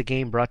 Stats of the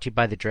game brought to you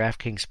by the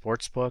DraftKings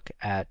Sportsbook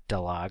at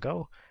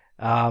Delago.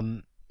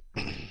 How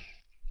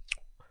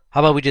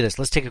about we do this?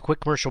 Let's take a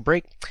quick commercial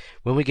break.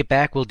 When we get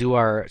back, we'll do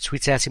our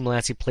Sweet Sassy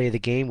Molassy play of the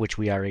game, which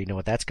we already know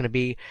what that's going to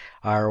be,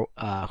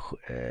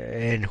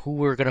 and who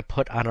we're going to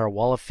put on our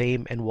Wall of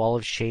Fame and Wall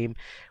of Shame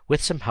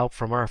with some help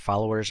from our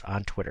followers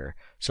on Twitter.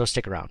 So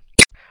stick around.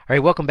 All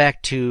right, welcome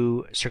back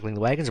to Circling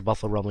the Wagons, a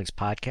Buffalo Rumblings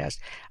podcast.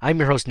 I'm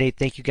your host, Nate.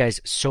 Thank you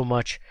guys so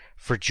much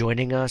for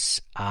joining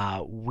us.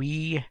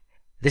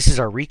 This is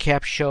our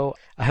recap show.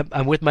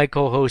 I'm with my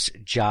co-hosts,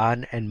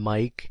 John and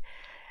Mike.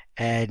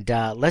 And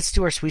let's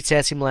do our Sweet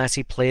Sassy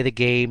Molassy play of the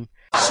game.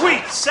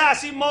 Sweet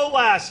Sassy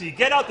Molassy,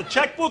 get out the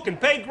checkbook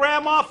and pay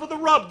Grandma for the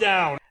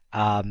rubdown.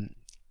 The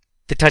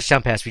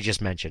touchdown pass we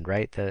just mentioned,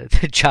 right?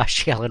 The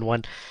Josh Allen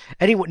one.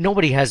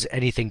 Nobody has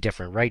anything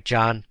different, right,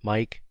 John,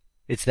 Mike?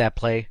 It's that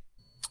play.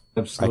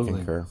 Absolutely. I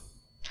concur.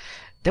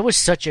 That was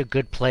such a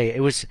good play.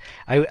 It was.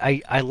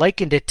 I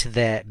likened it to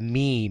that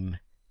meme.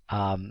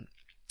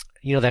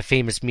 That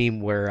famous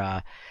meme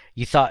where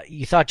you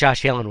thought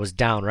Josh Allen was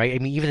down, right? I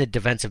mean, even the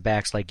defensive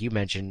backs, like you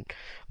mentioned,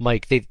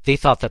 Mike, they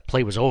thought that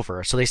play was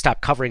over, so they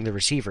stopped covering the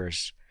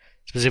receivers,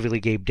 specifically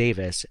Gabe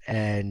Davis,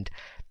 and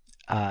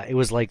it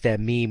was like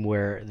that meme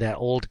where that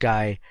old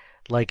guy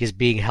like is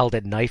being held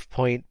at knife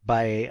point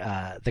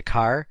by the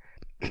car.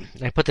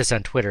 I put this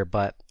on Twitter,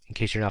 but in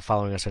case you're not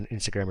following us on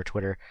Instagram or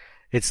Twitter,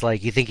 it's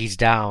like you think he's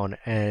down,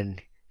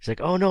 and he's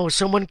like, "Oh no,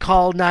 someone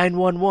call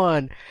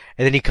 911,"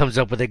 and then he comes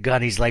up with a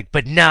gun. He's like,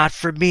 "But not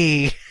for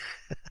me."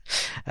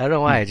 I don't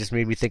know why. It just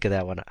made me think of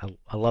that one.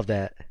 I love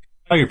that.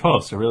 Oh, your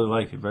post. I really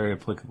like it. Very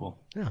applicable.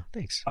 Oh,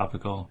 thanks.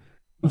 Topical.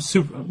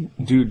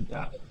 Dude,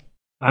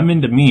 I'm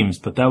into memes,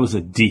 but that was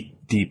a deep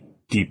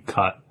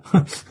cut.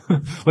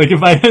 Like,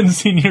 if I hadn't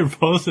seen your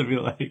post, I'd be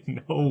like,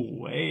 no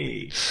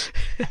way.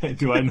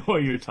 Do I know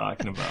what you're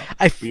talking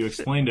about? You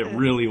explained it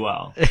really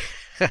well.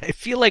 I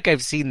feel like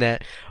I've seen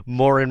that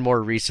more and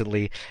more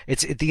recently.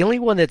 It's the only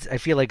one that I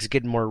feel like is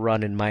getting more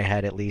run in my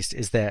head, at least,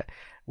 is that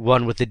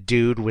one with the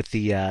dude with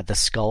the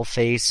skull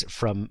face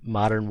from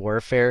Modern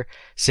Warfare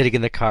sitting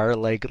in the car,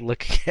 like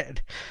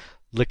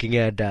looking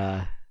at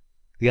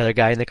the other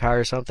guy in the car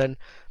or something.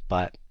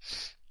 but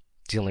it's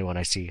the only one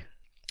I see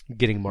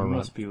getting more run.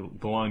 Must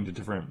belong to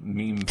different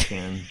meme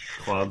fan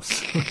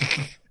clubs.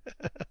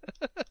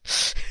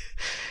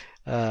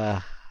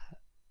 All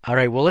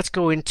right, well, let's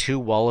go into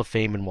Wall of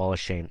Fame and Wall of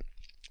Shame.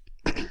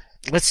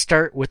 Let's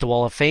start with the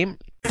Wall of Fame.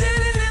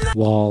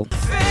 Wall.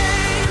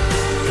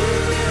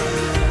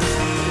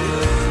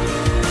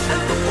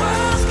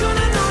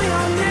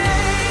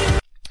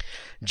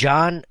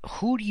 John,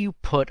 who do you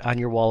put on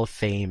your Wall of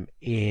Fame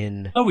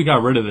in... Oh, we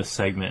got rid of this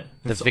segment.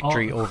 The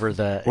victory over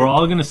the... We're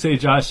all going to say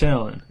Josh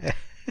Allen.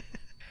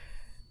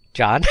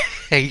 John,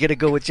 are you going to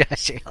go with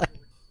Josh Allen?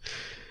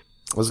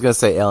 I was going to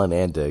say Allen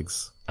and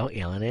Diggs. Oh,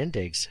 Allen and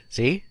Diggs.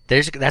 See?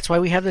 That's why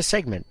we have this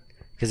segment,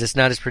 because it's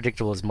not as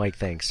predictable as Mike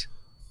thinks.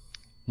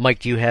 Mike,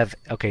 do you have...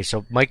 Okay,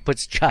 so Mike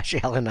puts Josh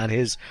Allen on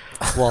his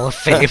Wall of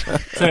Fame.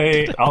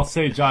 I'll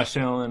say Josh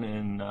Allen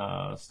and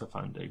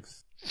Stephon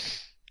Diggs.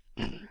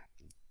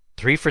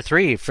 3 for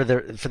 3 for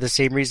the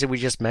same reason we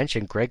just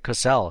mentioned. Greg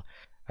Cosell,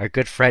 our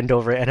good friend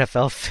over at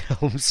NFL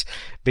Films,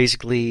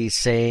 basically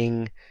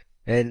saying,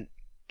 and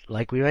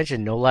like we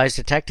mentioned, no lies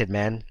detected,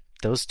 man.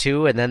 Those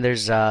two, and then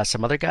there's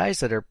some other guys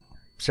that are,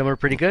 some are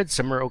pretty good,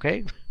 some are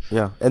okay.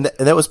 Yeah, and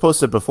that was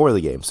posted before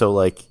the game, so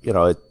like, you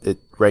know, it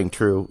rang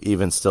true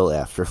even still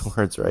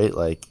afterwards, right?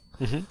 Like,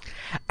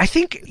 I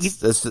think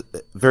it's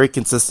very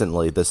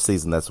consistently this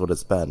season. That's what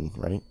it's been,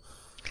 right?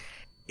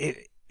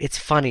 It's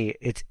funny.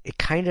 It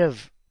kind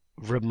of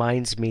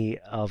reminds me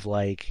of,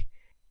 like,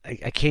 I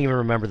can't even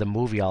remember the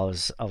movie all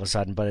of a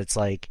sudden, but it's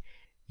like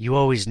you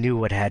always knew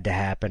what had to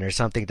happen or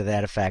something to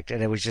that effect,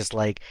 and it was just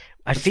like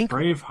it's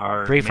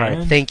Braveheart.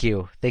 Man. Thank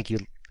you.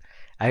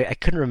 I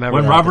couldn't remember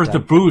when that Robert the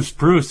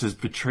Bruce is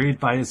betrayed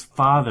by his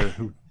father,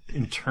 who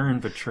in turn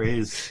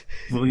betrays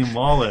William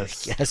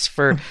Wallace. Yes,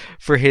 for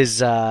his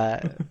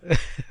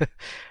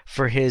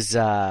for his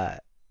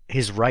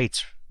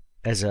rights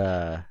as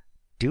a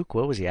duke.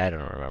 What was he? I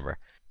don't remember.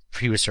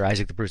 He was Sir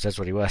Isaac the Bruce. That's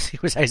what he was. He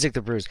was Isaac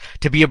the Bruce.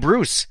 To be a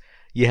Bruce,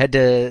 you had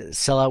to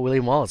sell out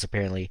William Wallace,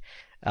 apparently.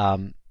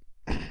 To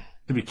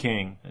be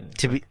king.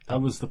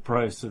 That was the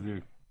price of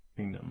your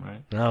kingdom,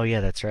 right? Oh yeah,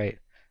 that's right.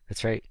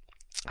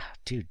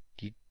 Dude,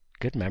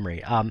 good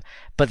memory.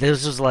 But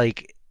this was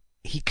like,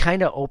 he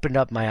kind of opened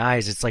up my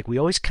eyes. It's like we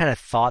always kind of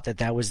thought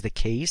that was the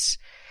case,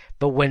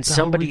 but when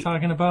somebody... What are we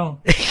talking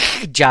about?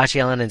 Josh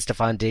Allen and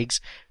Stephon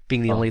Diggs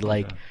being the only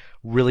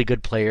really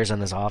good players on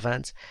this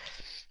offense.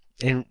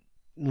 And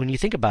when you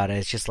think about it,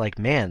 it's just like,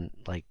 man,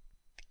 like,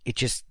 it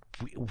just,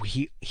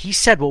 he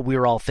said what we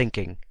were all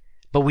thinking,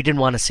 but we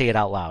didn't want to say it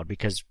out loud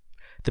because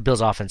the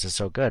Bills' offense is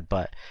so good.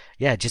 But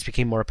yeah, it just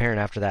became more apparent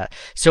after that.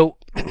 So,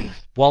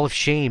 Wall of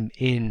Shame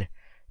in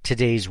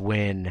today's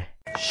win.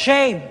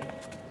 Shame.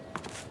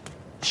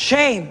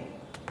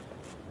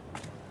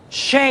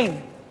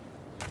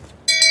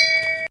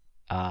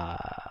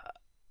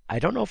 I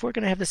don't know if we're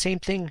going to have the same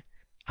thing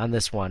on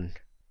this one.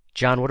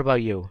 John, what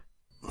about you?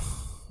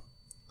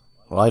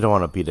 Well, I don't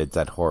want to beat a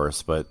dead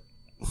horse, but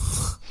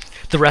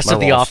the rest of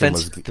the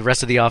offense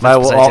besides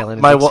Allen.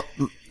 My Wall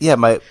of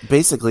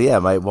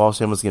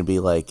Shame was going to be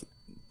like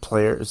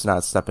players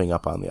not stepping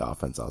up on the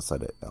offense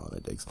outside of Allen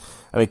and Diggs.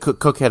 I mean,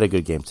 Cook had a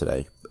good game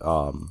today.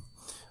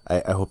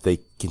 I hope they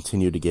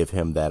continue to give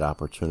him that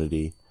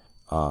opportunity.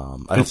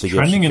 It's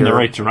trending in the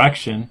right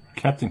direction.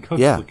 Captain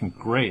Cook's looking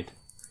great.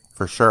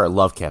 For sure. I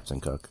love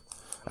Captain Cook.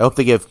 I hope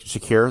they give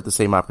Shakir the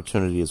same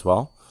opportunity as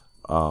well.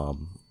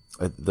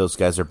 Those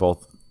guys are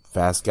both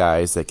fast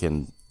guys that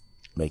can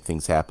make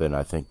things happen.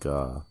 I think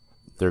they're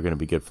going to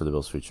be good for the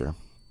Bills' future.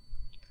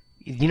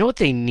 You know what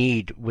they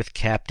need with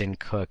Captain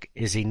Cook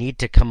is they need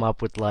to come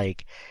up with,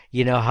 like,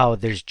 you know how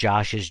there's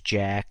Josh's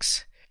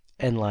Jacks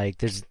and like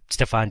there's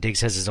Stephon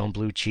Diggs has his own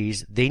blue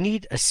cheese. They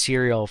need a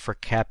cereal for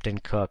Captain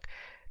Cook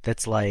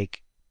that's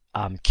like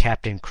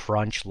Captain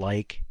Crunch,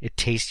 like it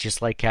tastes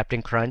just like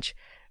Captain Crunch,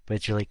 but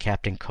it's really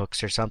Captain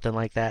Cook's or something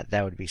like that.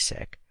 That would be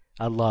sick.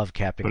 I love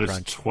Captain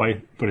Crunch.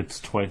 It's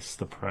twice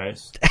the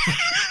price.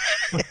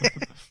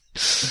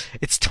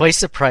 It's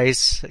twice the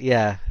price.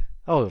 Yeah.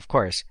 Oh, of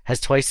course. Has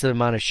twice the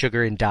amount of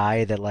sugar and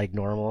dye that like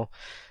normal.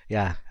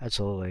 Yeah,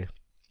 absolutely.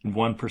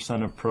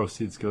 1% of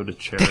proceeds go to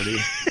charity.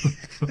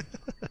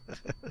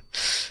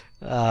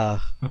 How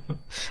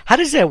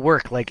does that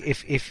work? Like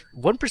if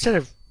 1%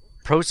 of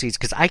proceeds,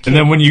 because I can't.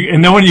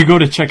 And then when you go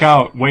to check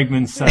out,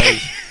 Wagons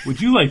says,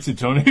 "Would you like to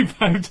donate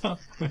 $5?"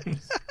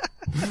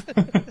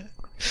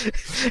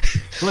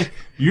 Like,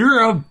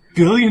 you're a $1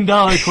 billion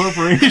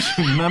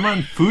corporation and I'm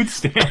on food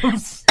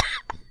stamps.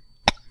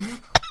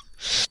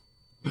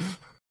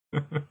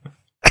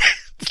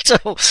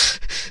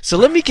 So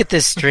let me get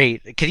this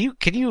straight. Can you?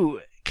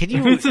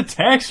 If it's a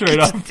tax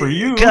write-off for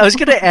you. I was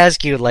going to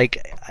ask you,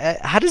 like,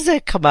 how does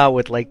that come out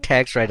with, like,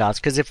 tax write-offs?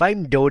 Because if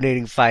I'm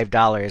donating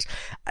 $5,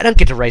 I don't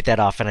get to write that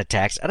off on a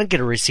tax. I don't get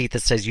a receipt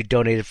that says you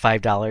donated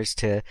 $5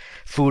 to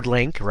Food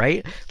Link,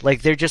 right?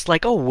 Like, they're just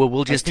like, oh, well,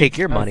 we'll just take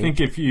your money. I think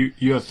if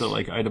you have to,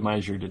 like,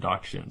 itemize your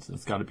deductions,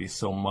 it's got to be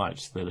so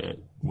much that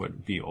it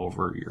would be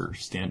over your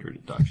standard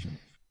deduction.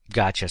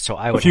 Gotcha. So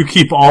if you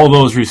keep all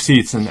those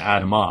receipts and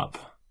add them up,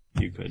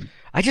 you could.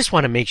 I just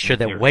want to make sure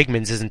that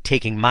Wegmans isn't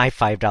taking my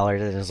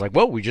 $5 and it's like,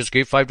 well, we just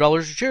gave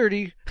 $5 to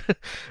charity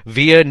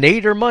via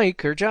Nate or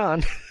Mike or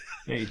John.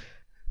 Hey,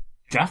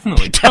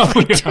 definitely.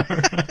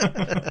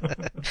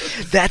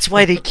 That's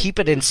why they keep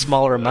it in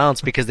smaller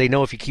amounts, because they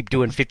know if you keep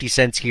doing 50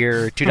 cents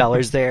here or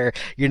 $2 there,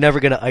 you're never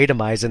going to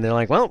itemize, and they're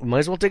like, well, might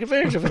as well take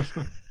advantage of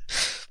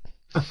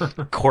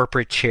it.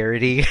 Corporate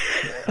charity.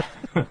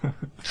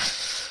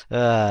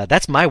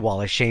 That's my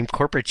wall of shame.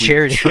 Corporate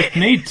charity. We tricked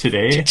Nate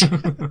today.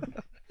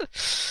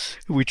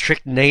 We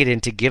tricked Nate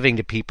into giving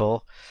to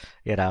people,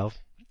 you know.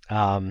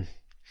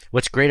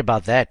 What's great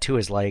about that too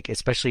is, like,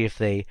 especially if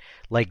they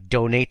like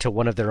donate to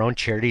one of their own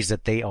charities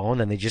that they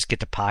own, and they just get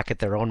to pocket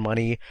their own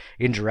money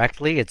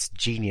indirectly. It's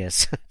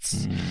genius.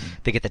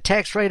 They get the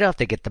tax write-off,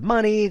 they get the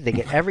money, they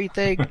get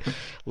everything.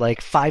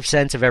 Like 5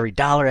 cents of every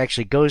dollar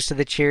actually goes to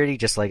the charity,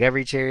 just like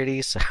every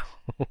charity. So,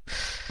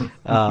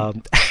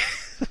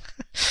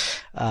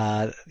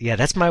 yeah,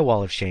 that's my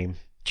wall of shame.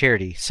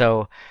 Charity.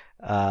 So,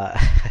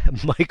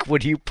 Mike,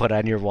 what do you put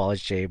on your wall of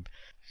shame?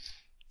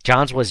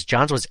 John's was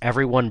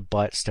everyone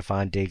but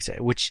Stephon Diggs,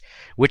 which,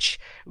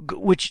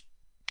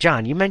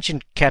 John, you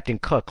mentioned Captain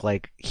Cook,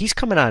 like, he's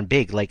coming on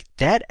big. Like,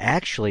 that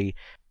actually,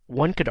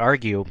 one could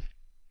argue,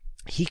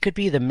 he could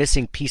be the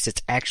missing piece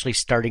that's actually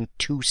starting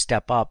to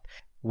step up,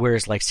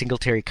 whereas, like,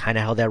 Singletary kind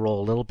of held that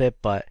role a little bit,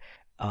 but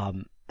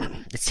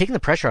it's taking the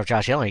pressure off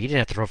Josh Allen. He didn't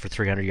have to throw for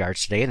 300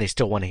 yards today, and they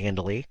still won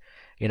handily.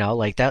 You know,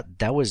 like,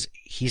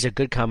 he's a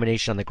good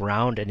combination on the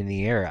ground and in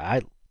the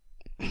air.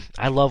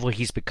 I love what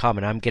he's become,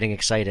 and I'm getting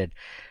excited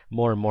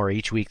more and more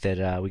each week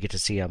that we get to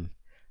see him.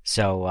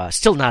 So,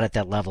 still not at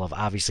that level of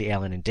obviously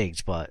Allen and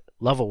Diggs, but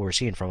love what we're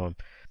seeing from him.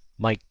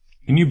 Mike,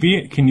 can you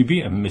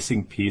be a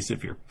missing piece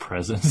of your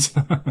presence?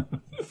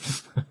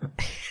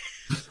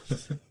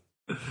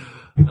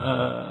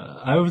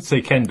 I would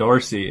say Ken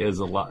Dorsey is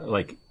a lot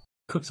like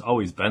Cook's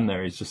always been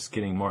there. He's just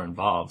getting more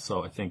involved.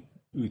 So I think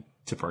we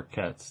tip our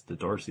cats to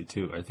Dorsey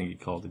too. I think he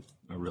called it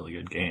a really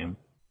good game.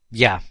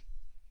 Yeah,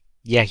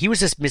 he was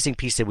this missing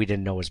piece that we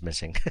didn't know was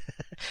missing,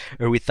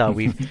 or we thought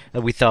we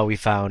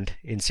found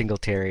in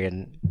Singletary,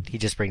 and he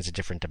just brings a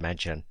different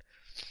dimension.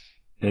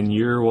 And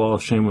your wall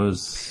of shame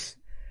was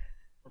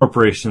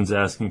corporations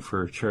asking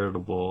for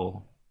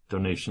charitable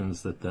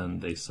donations that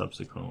then they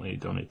subsequently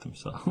donate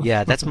themselves.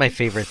 Yeah, that's my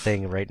favorite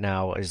thing right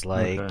now. Is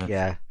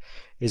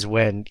is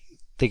when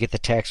they get the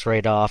tax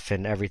write-off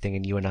and everything,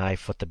 and you and I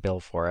foot the bill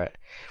for it,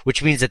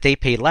 which means that they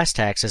pay less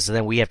taxes, and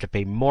then we have to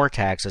pay more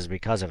taxes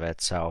because of it.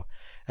 So.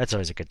 That's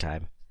always a good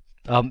time.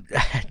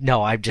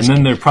 No, I'm just. And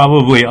then they're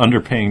probably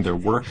underpaying their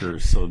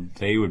workers, so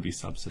they would be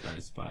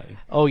subsidized by.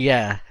 Oh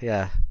yeah.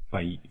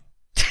 By you.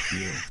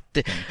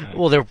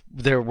 Well,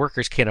 their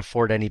workers can't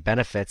afford any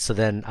benefits, so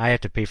then I have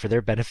to pay for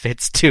their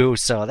benefits too.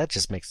 So that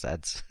just makes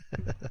sense.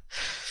 I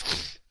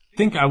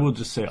think I will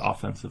just say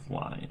offensive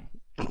line.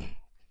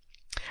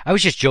 I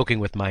was just joking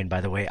with mine,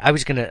 by the way.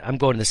 I'm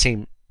going the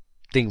same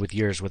thing with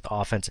yours with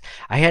offense.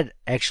 I had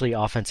actually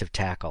offensive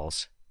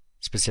tackles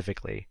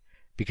specifically,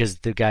 because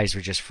the guys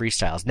were just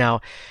freestyles.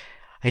 Now,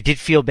 I did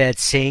feel bad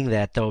saying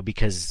that, though,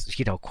 because,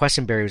 you know,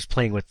 Quessenberry was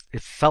playing with,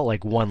 it felt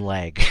like one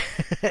leg,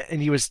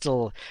 and he was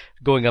still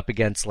going up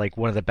against, like,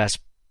 one of the best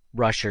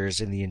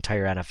rushers in the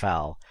entire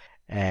NFL,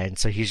 and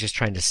so he's just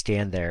trying to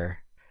stand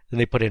there. Then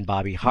they put in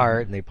Bobby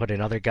Hart, and they put in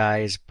other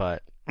guys,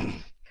 but,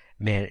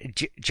 man,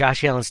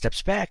 Josh Allen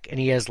steps back, and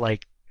he has,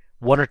 like,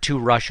 one or two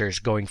rushers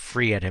going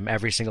free at him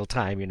every single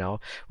time, you know?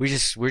 We're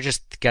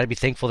just got to be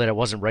thankful that it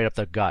wasn't right up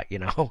the gut, you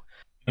know?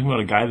 Think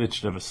about a guy that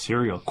should have a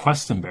cereal,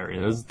 Questenberry.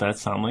 Does that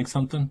sound like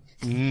something?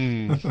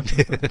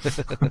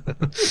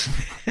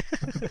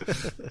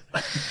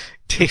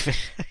 David,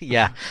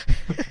 yeah.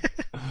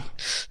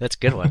 That's a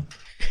good one.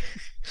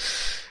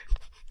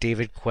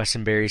 David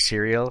Questenberry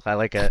cereal. I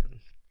like it.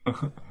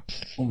 Well,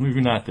 maybe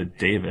not the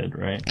David,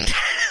 right?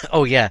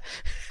 Oh, yeah.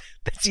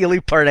 That's the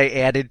only part I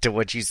added to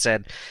what you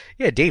said.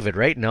 Yeah, David,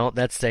 right? No,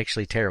 that's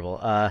actually terrible.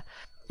 No,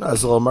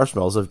 there's little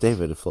marshmallows of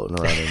David floating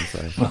around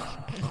inside.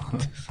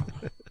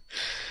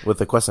 With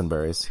the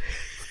Questenberries.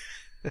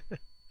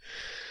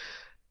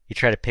 You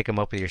try to pick them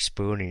up with your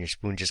spoon, and your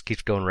spoon just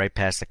keeps going right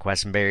past the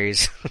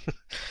Questenberries.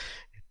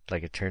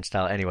 Like a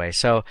turnstile. Anyway,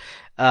 so,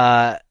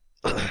 yeah,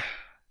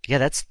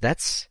 that's... I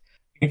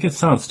think it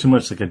sounds too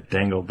much like a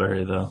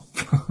dangleberry, though.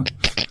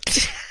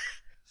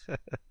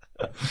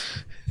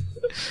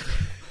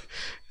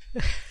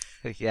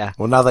 Yeah.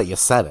 Well, now that you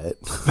said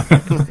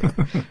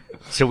it.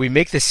 So we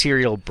make the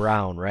cereal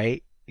brown,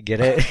 right?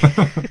 Get it?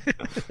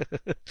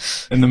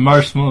 And the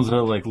marshmallows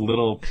are like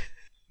look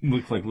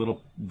like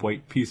little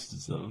white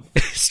pieces of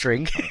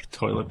string,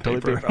 toilet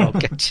paper. Oh,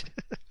 gotcha.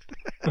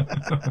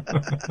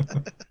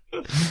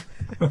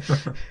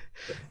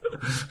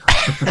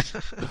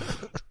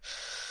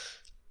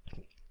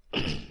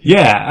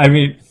 Yeah, I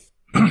mean,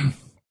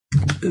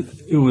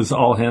 it was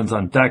all hands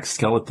on deck,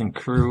 skeleton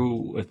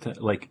crew.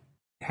 Like,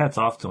 hats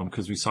off to him,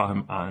 because we saw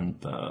him on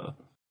the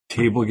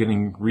table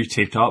getting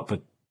retaped out,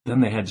 but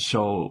then they had to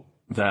show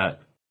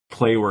that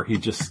play where he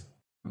just,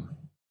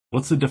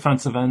 what's the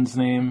defensive end's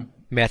name?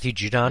 Matthew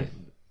Judon.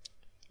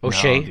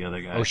 O'Shea? No, the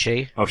other guy.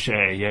 O'Shea?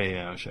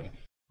 Yeah, O'Shea.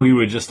 We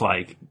would just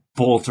like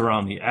bolt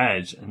around the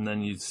edge, and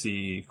then you'd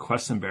see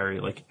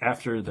Questenberry like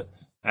after the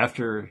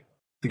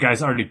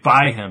guy's already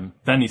by him,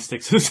 then he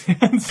sticks his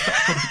hands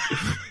out.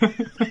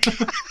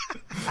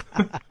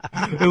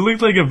 It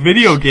looked like a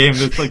video game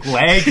that's like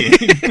lagging.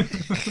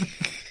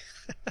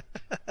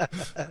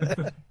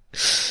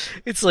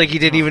 It's like he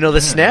didn't even know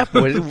the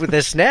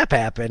snap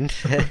happened.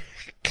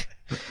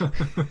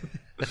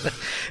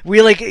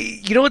 We like,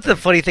 you know what the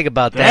funny thing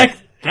about that?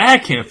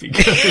 That can't be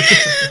good.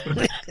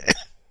 I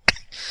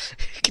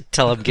can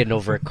tell I'm getting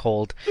over a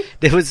cold.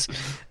 There was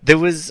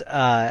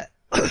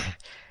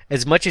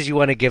as much as you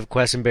want to give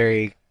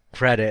Questenberry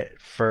credit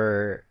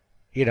for,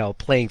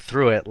 playing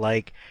through it,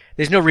 like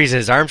there's no reason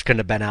his arms couldn't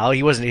have been out.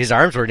 His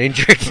arms weren't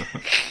injured.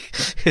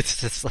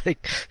 It's just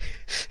like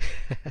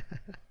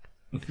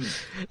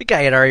the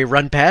guy had already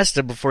run past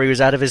him before he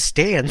was out of his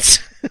stance.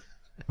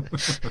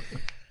 It's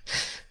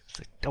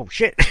like, oh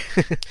shit.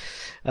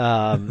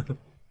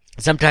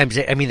 Sometimes,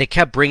 they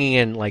kept bringing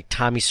in like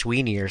Tommy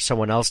Sweeney or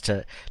someone else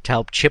to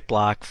help chip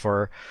block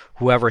for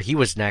whoever he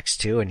was next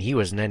to, and he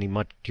wasn't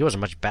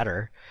much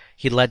better.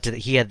 He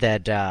had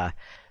that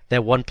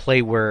one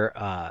play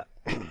where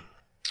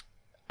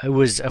it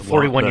was a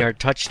 41-yard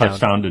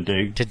touchdown to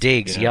Diggs. To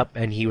Diggs, yeah. Yep,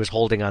 and he was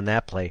holding on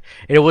that play,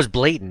 and it was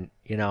blatant.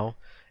 It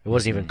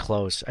wasn't even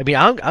close.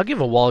 I'll give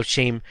a wall of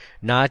shame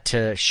nod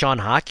to Sean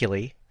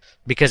Hockley,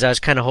 because I was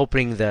kind of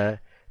hoping the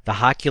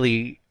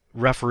Hockley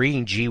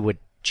refereeing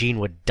gene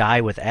would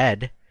die with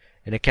Ed,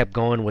 and it kept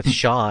going with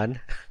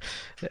Sean,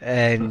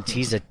 and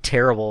he's a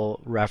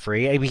terrible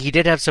referee. He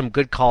did have some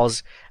good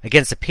calls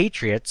against the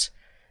Patriots,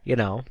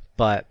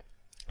 but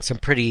some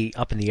pretty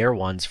up in the air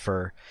ones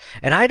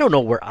and I don't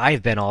know where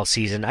I've been all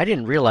season. I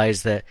didn't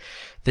realize that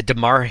the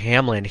Damar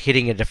Hamlin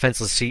hitting a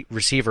defenseless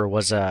receiver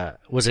was a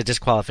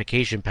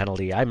disqualification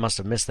penalty. I must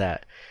have missed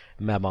that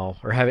memo,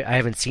 or I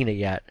haven't seen it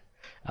yet.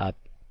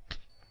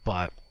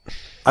 But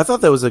I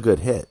thought that was a good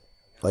hit.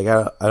 Like,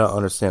 I don't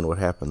understand what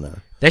happened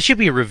there. That should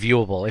be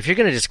reviewable. If you're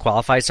going to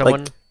disqualify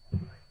someone...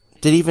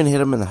 Did he even hit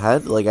him in the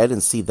head? Like, I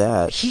didn't see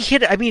that. He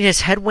hit...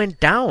 his head went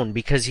down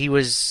because he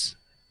was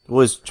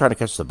trying to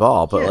catch the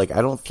ball, but,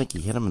 I don't think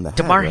he hit him in the head.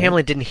 Damar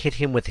Hamlin didn't hit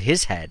him with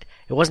his head.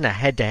 It wasn't a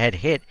head-to-head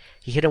hit.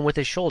 He hit him with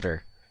his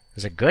shoulder. It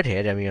was a good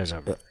hit. it was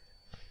a...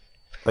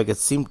 it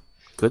seemed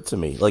good to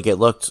me. Like, it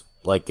looked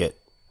like it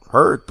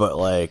hurt, but,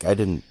 I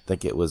didn't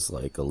think it was,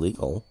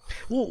 illegal.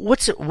 Well,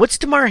 what's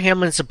Damar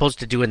Hamlin supposed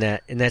to do in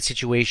that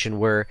situation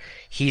where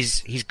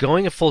he's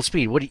going at full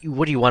speed? What do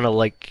you want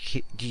to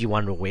do you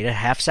want to wait a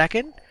half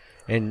second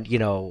and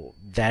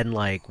then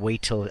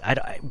wait till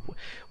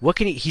what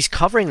can he's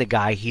covering the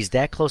guy, he's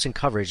that close in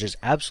coverage, there's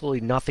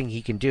absolutely nothing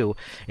he can do.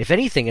 If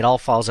anything, it all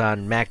falls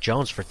on Mac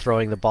Jones for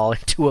throwing the ball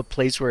into a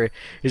place where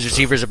his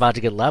receiver's about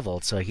to get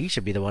leveled, so he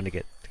should be the one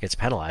that gets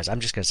penalized.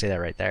 I'm just going to say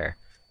that right there.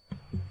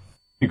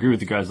 I agree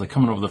with you guys.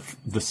 Coming over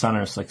the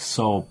center is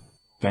so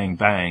bang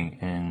bang,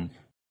 and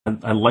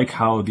I like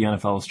how the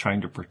NFL is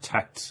trying to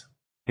protect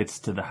hits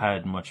to the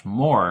head much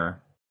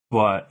more.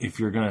 But if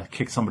you're gonna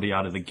kick somebody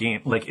out of the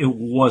game, it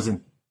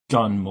wasn't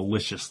done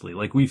maliciously.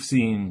 We've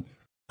seen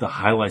the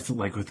highlights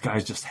with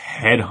guys just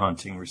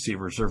headhunting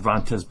receivers, or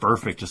Vontaze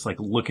Burfict just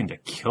looking to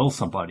kill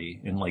somebody,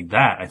 and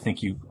that I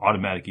think you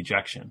automatic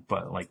ejection.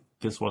 But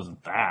this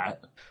wasn't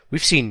that.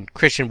 We've seen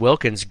Christian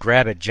Wilkins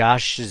grab at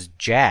Josh's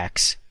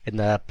jacks in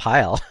the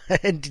pile,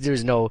 and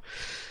there's no...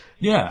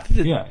 Yeah,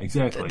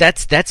 exactly.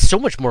 That's so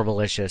much more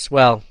malicious.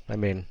 Well,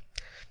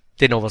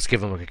 didn't almost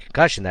give him a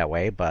concussion that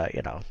way, but,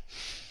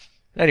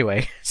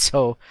 Anyway,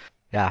 so,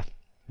 yeah.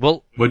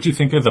 Well... What'd you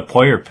think of the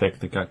Poyer pick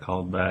that got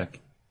called back?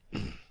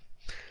 It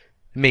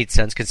made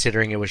sense,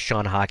 considering it was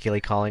Sean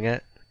Hockley calling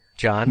it.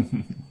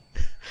 John?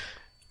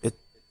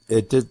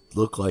 It did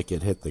look like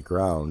it hit the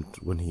ground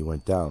when he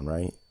went down,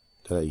 right?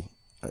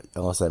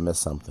 Unless I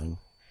missed something.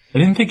 I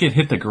didn't think it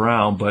hit the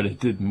ground, but it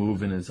did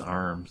move in his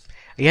arms.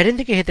 Yeah, I didn't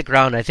think it hit the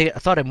ground. I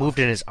thought it moved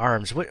in his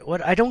arms.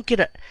 What? I don't get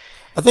it.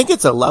 I think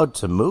it's allowed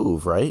to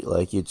move, right?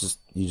 You just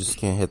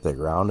can't hit the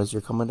ground as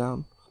you're coming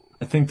down.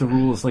 I think the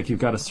rule is you've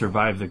got to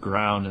survive the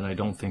ground, and I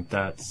don't think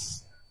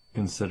that's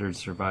considered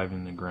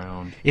surviving the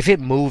ground. If it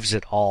moves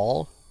at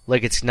all,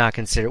 it's not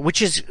considered,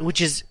 which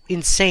is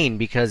insane,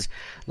 because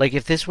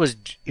if this was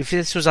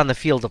on the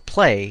field of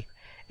play,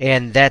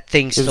 and that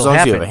thing still happened. As long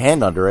as you have a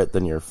hand under it,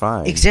 then you're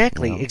fine.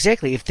 Exactly.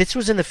 If this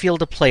was in the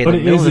field of play, but in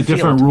the middle of the field, it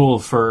is a different rule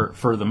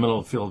for the middle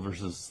of the field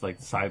versus the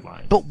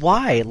sideline. But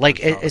why?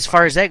 As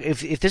far as that,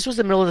 if this was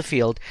the middle of the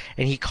field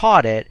and he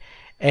caught it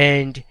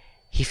and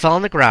he fell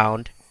on the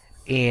ground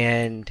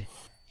and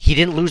he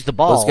didn't lose the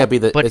ball,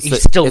 but he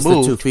still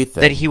moved, the 2 feet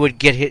thing. Then he would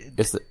get hit.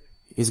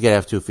 He's gonna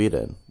have 2 feet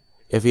in.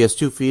 If he has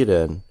 2 feet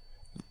in,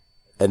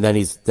 and then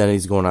he's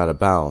going out of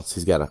bounds,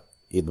 the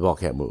ball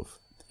can't move.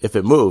 If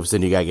it moves,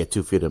 then you gotta get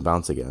 2 feet in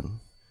bounce again.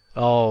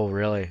 Oh,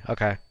 really?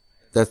 Okay.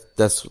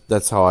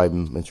 That's how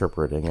I'm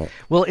interpreting it.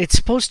 Well, it's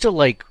supposed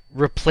to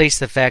replace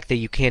the fact that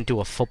you can't do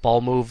a football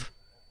move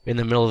in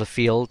the middle of the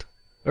field,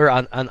 or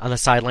on the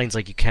sidelines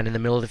like you can in the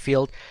middle of the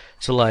field.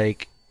 So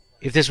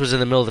if this was in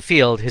the middle of the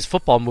field, his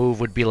football move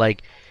would be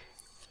like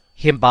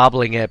him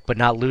bobbling it but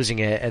not losing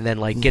it, and then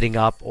like getting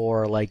up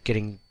or like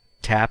getting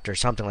tapped or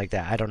something like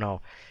that. I don't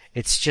know.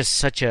 It's just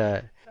such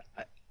a.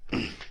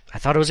 I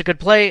thought it was a good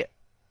play.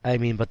 I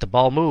mean, but the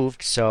ball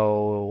moved,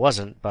 so it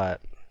wasn't.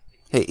 But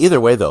hey,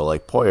 either way though,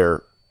 like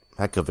Poyer,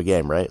 heck of a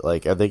game, right?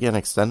 Like, are they going to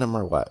extend him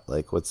or what?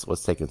 Like, what's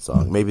taking so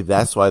long? Maybe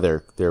that's why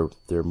they're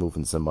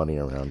moving some money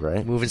around,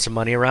 right? Moving some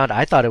money around.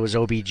 I thought it was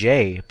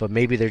OBJ, but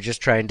maybe they're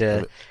just trying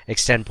to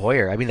extend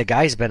Poyer. I mean, the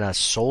guy's been a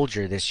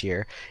soldier this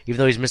year, even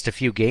though he's missed a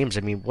few games.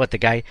 I mean, the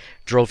guy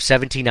drove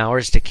 17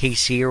 hours to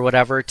KC or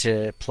whatever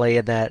to play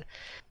in that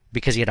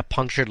because he had a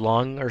punctured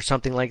lung or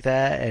something like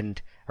that,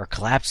 or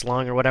collapsed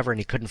lung or whatever, and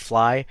he couldn't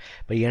fly,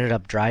 but he ended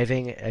up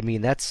driving. I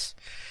mean, that's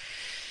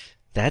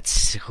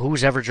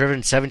who's ever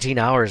driven 17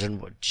 hours.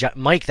 And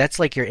Mike, that's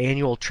like your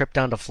annual trip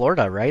down to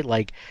Florida, right?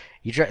 Like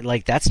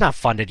that's not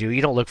fun to do.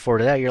 You don't look forward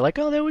to that. You're like,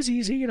 oh, that was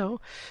easy, you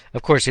know.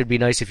 Of course, it'd be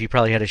nice if you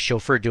probably had a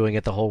chauffeur doing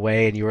it the whole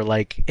way, and you were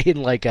like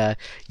in like a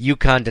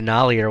Yukon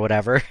Denali or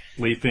whatever,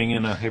 sleeping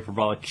in a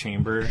hyperbolic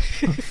chamber,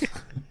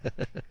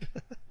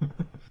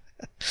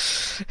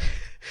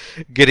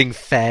 getting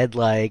fed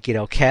like, you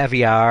know,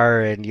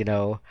 caviar and, you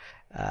know,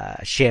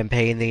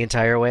 champagne the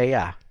entire way.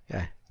 Yeah.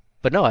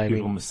 But no, I mean,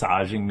 people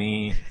massaging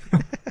me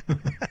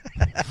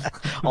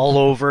all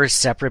over,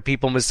 separate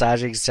people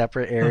massaging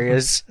separate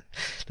areas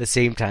at the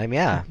same time.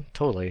 Yeah,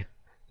 totally.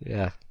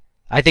 Yeah,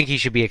 I think he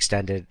should be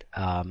extended.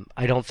 I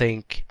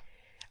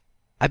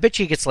bet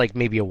you he gets like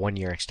maybe a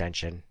 1-year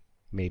extension.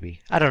 Maybe.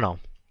 I don't know.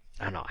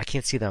 I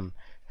can't see them.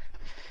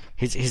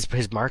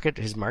 His market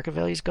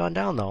value's gone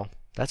down though.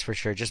 That's for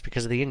sure, just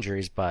because of the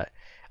injuries. But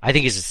I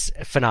think he's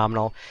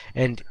phenomenal,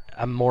 and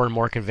I'm more and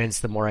more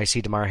convinced the more I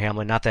see Damar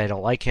Hamlin. Not that I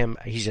don't like him,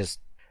 he's just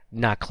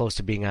not close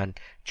to being on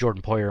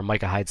Jordan Poyer or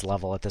Micah Hyde's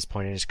level at this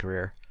point in his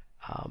career.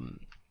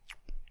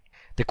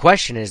 The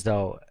question is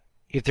though,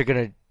 if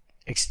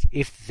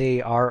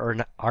they are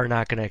or are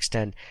not going to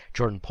extend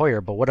Jordan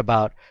Poyer, but what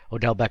about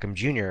Odell Beckham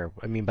Jr.?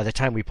 I mean, by the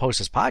time we post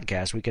this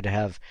podcast, we could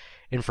have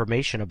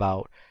information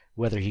about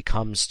whether he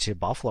comes to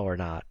Buffalo or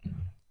not.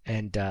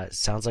 And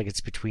sounds like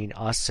it's between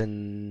us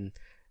and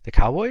the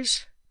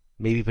Cowboys.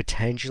 Maybe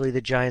potentially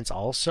the Giants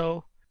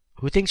also.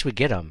 Who thinks we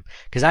get him?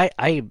 Because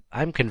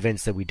I'm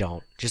convinced that we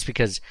don't. Just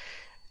because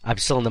I'm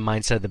still in the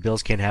mindset the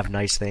Bills can't have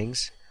nice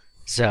things.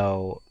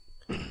 So,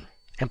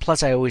 and plus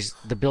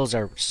the Bills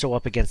are so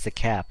up against the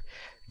cap.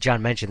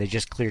 John mentioned they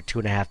just cleared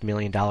 $2.5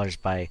 million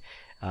by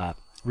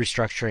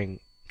restructuring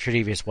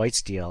Tre'Davious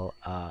White's deal.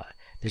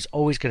 There's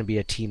always going to be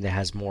a team that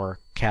has more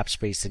cap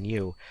space than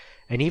you.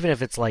 And even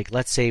if it's like,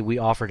 let's say we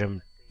offered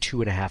him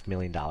 $2.5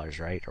 million,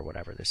 right, or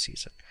whatever this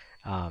season,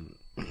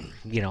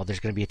 you know, there's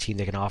going to be a team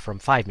that can offer him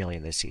 $5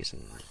 million this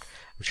season.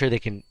 I'm sure they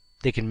can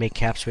make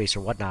cap space or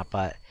whatnot,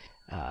 but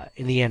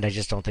in the end, I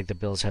just don't think the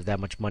Bills have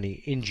that much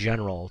money in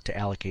general to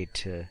allocate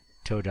to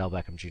Odell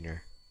Beckham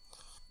Jr.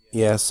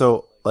 Yeah,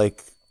 so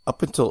like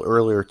up until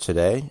earlier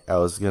today, I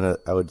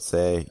would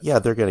say, yeah,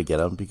 they're gonna get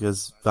him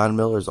because Von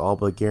Miller's all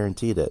but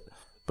guaranteed it.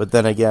 But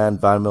then again,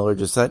 Von Miller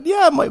just said,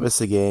 yeah, I might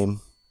miss a game.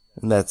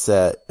 And that's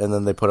it. And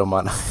then they put him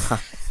on.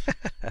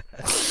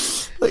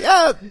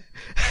 Like,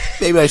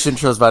 maybe I shouldn't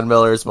trust Von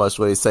Miller as much.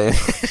 What he's saying.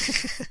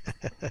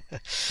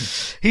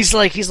 he's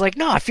like,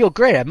 no, I feel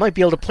great. I might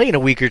be able to play in a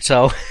week or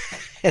so.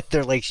 And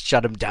they're like,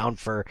 shut him down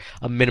for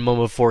a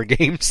minimum of 4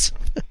 games.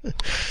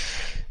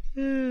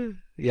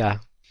 Yeah.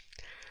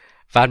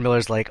 Von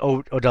Miller's like,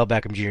 oh, Odell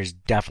Beckham Jr. is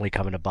definitely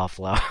coming to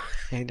Buffalo.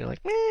 And you're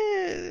like,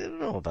 I don't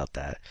know about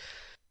that.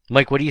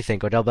 Mike, what do you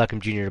think? Odell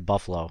Beckham Jr. to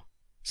Buffalo.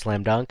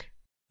 Slam dunk?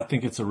 I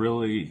think it's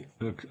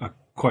a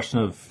question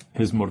of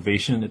his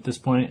motivation at this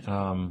point.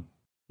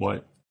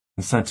 What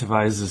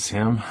incentivizes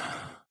him?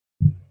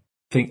 I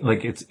think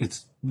like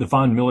it's the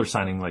Von Miller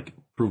signing like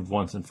proved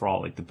once and for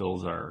all like the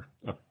Bills are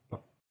a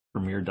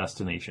premier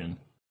destination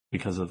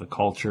because of the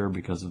culture,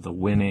 because of the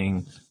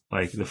winning.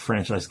 Like the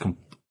franchise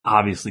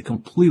obviously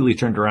completely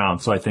turned around.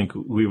 So I think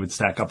we would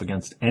stack up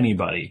against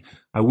anybody.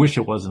 I wish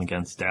it wasn't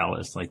against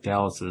Dallas. Like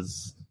Dallas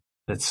is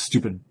that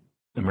stupid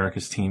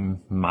America's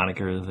team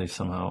moniker that they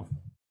somehow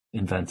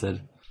invented,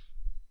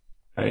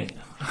 right?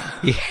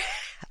 Yeah,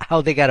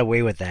 how they got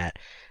away with that,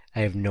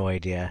 I have no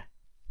idea.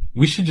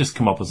 We should just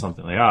come up with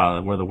something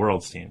like, we're the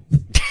world's team.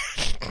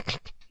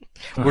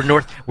 We're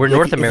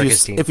North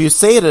America's team. If you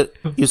say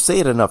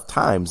it enough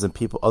times, then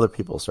other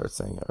people start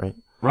saying it, right?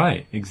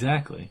 Right,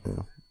 exactly.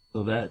 Yeah.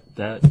 So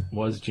that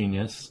was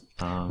genius.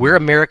 We're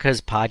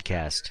America's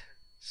podcast.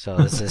 So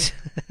this is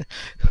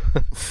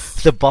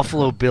the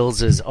Buffalo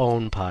Bills'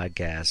 own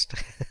podcast.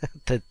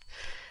 The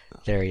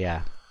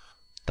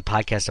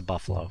podcast of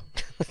Buffalo.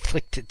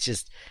 Like to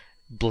just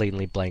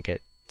blatantly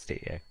blanket.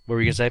 Yeah. What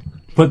were you gonna say?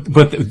 But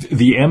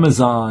the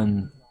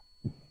Amazon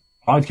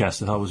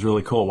podcast I thought was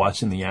really cool.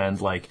 Watching the end,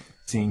 like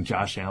seeing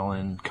Josh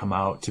Allen come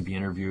out to be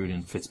interviewed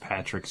in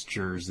Fitzpatrick's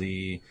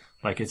jersey.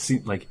 Like it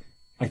seemed like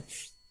I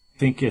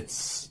think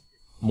it's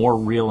more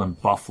real in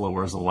Buffalo,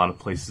 whereas a lot of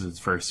places it's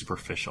very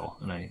superficial.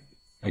 And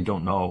I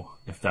don't know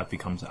if that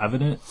becomes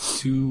evident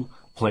to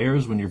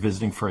players when you're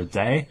visiting for a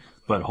day.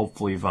 but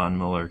hopefully Von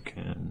Miller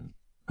can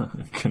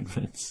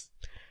convince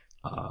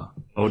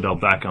Odell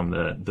Beckham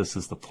that this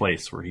is the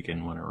place where he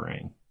can win a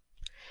ring.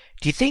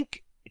 Do you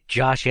think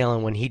Josh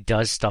Allen, when he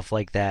does stuff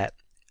like that,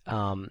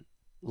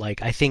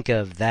 like I think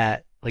of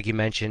that, like you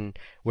mentioned,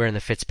 wearing the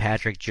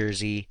Fitzpatrick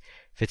jersey.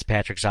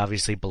 Fitzpatrick's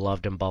obviously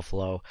beloved in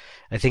Buffalo.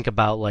 I think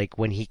about like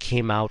when he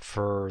came out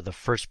for the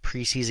first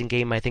preseason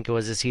game, I think it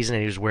was this season,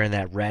 and he was wearing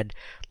that red,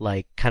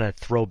 like kind of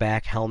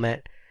throwback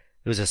helmet.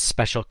 It was a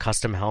special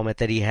custom helmet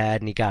that he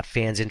had, and he got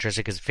fans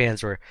interested because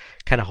fans were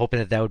kind of hoping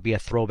that that would be a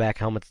throwback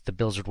helmet that the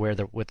Bills would wear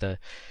with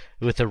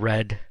the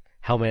red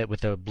helmet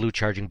with the blue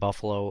charging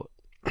buffalo.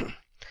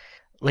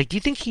 Like, do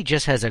you think he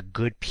just has a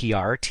good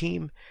PR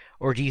team,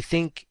 or do you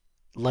think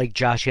like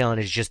Josh Allen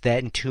is just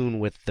that in tune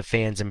with the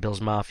fans and Bills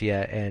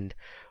Mafia and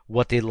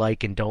what they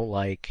like and don't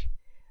like?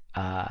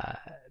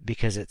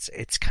 Because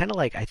it's kind of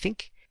like I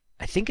think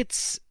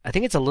it's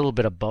a little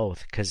bit of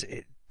both, because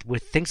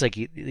with things like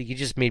you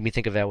just made me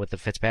think of that with the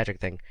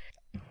Fitzpatrick thing.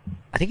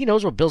 I think he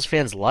knows what Bills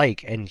fans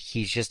like, and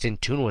he's just in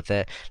tune with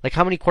it. Like,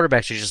 how many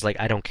quarterbacks are just like,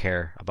 I don't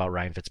care about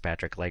Ryan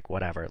Fitzpatrick, like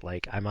whatever.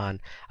 Like, I'm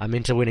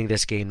into winning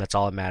this game. That's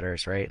all that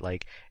matters, right?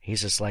 Like,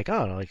 he's just like,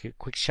 oh, like a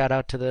quick shout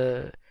out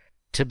to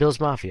Bills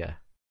Mafia.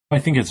 I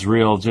think it's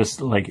real.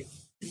 Just like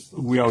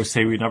we always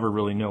say, we never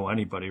really know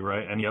anybody,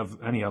 right? Any of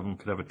them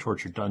could have a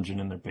torture dungeon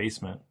in their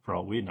basement for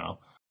all we know.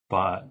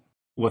 But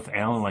with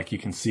Allen, like, you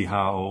can see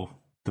how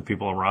the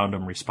people around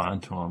him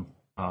respond to him.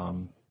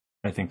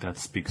 I think that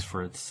speaks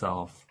for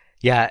itself.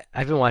 Yeah,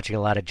 I've been watching a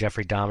lot of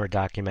Jeffrey Dahmer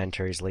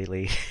documentaries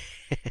lately.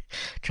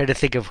 Trying to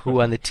think of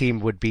who on the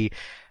team would be.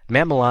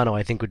 Matt Milano,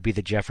 I think, would be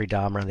the Jeffrey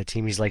Dahmer on the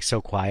team. He's like so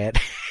quiet.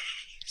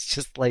 He's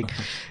just like,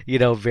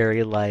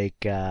 very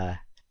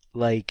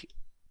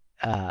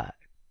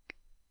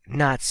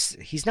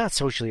he's not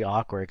socially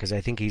awkward, because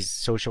I think he's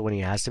social when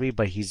he has to be,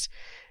 but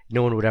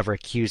no one would ever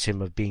accuse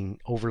him of being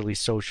overly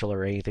social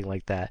or anything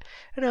like that.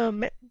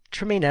 And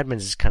Tremaine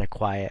Edmonds is kind of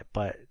quiet,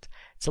 but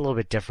it's a little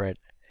bit different.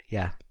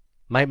 Yeah.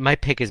 My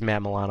pick is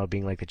Matt Milano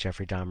being like the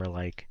Jeffrey Dahmer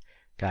like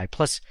guy.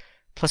 Plus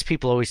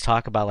people always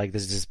talk about like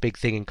there's this big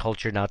thing in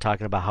culture now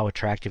talking about how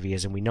attractive he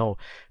is, and we know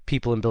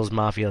people in Bills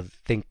Mafia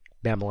think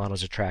Matt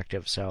Milano's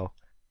attractive. So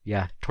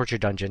yeah, torture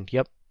dungeon.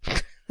 Yep.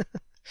 I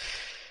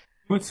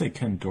would say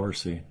Ken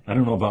Dorsey. I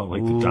don't know about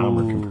like the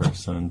Dahmer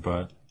comparison,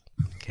 but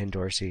Ken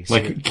Dorsey.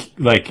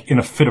 Like in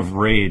a fit of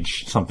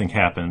rage, something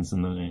happens,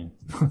 and then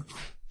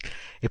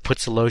it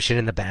puts the lotion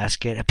in the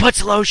basket. It puts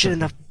the lotion in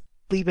the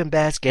bleeping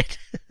basket.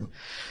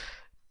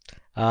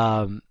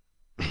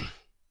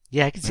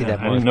 Yeah, I can see that.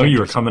 I didn't know you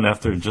were coming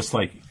after just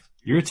like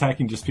you're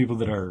attacking just people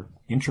that are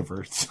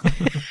introverts.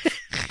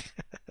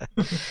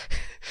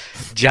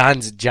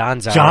 John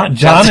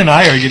and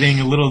I are getting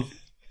a little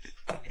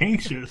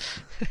anxious.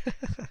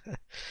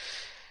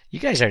 You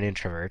guys aren't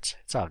introverts.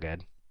 It's all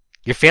good.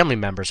 Your family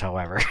members,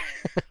 however.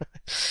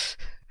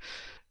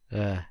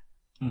 Now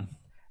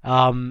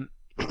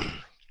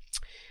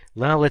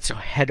let's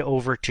head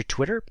over to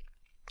Twitter,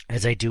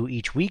 as I do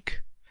each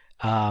week.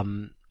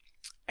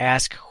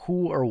 Ask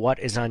who or what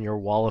is on your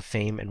wall of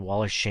fame and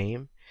wall of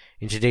shame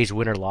in today's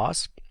win or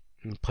loss,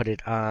 and put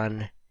it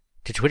on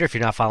to Twitter. If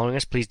you're not following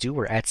us, please do.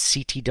 We're at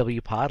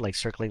CTW Pod, like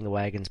Circling the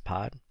Wagons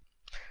Pod.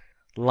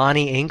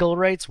 Lonnie Engel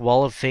writes,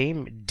 Wall of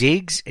Fame,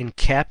 Diggs and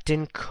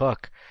Captain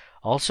Cook.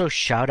 Also,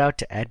 shout out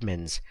to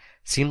Edmonds.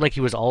 Seemed like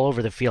he was all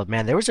over the field.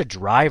 Man, there was a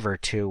drive or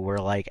two where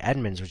like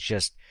Edmonds was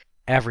just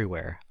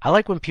everywhere. I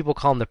like when people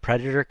call him the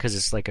Predator, because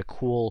it's like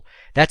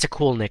that's a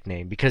cool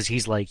nickname, because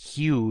he's like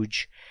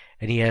huge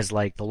and he has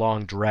like the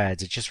long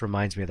dreads. It just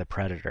reminds me of the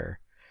Predator,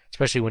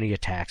 especially when he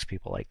attacks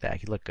people like that.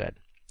 He looked good.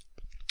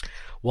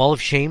 Wall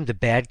of Shame, the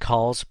bad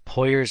calls,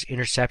 Poyer's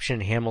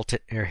interception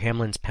and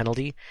Hamlin's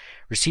penalty.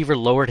 Receiver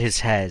lowered his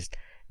head.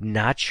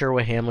 Not sure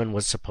what Hamlin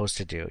was supposed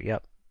to do.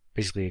 Yep,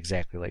 basically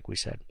exactly like we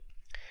said.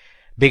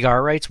 Big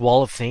R writes,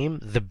 Wall of Fame,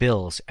 the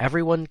Bills.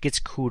 Everyone gets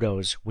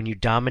kudos when you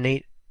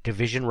dominate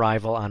division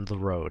rival on the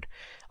road.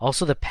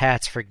 Also the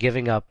Pats for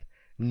giving up,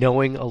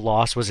 knowing a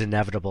loss was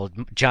inevitable.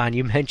 John,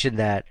 you mentioned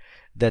that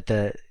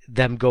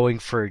them going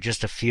for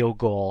just a field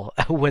goal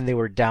when they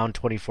were down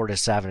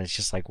 24-7. It's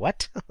just like,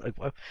 what? Like,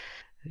 what?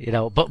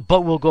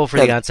 But we'll go for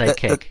the onside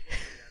kick.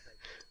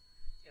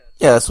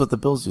 Yeah, that's what the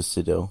Bills used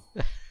to do.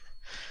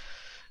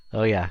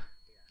 Oh yeah.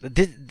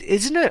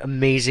 Isn't it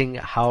amazing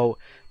how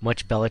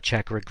much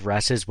Belichick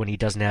regresses when he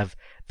doesn't have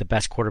the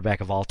best quarterback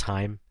of all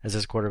time as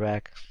his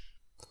quarterback?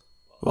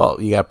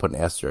 Well, you got to put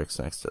an asterisk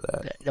next to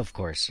that. Of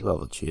course. With all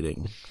the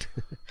cheating.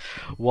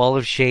 Wall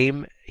of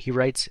Shame, he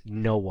writes,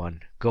 no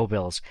one. Go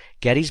Bills.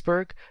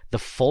 Gettysburg, the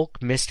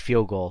Folk missed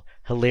field goal.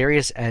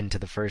 Hilarious end to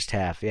the first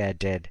half. Yeah, it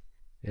did.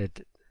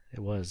 It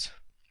was.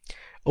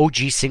 OG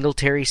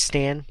Singletary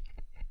Stan.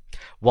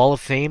 Wall of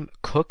Fame,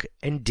 Cook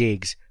and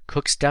Diggs.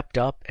 Cook stepped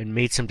up and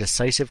made some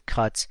decisive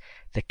cuts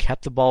that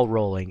kept the ball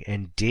rolling,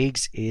 and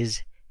Diggs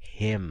is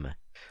him.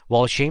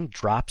 Wall of Shame,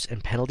 drops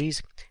and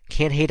penalties.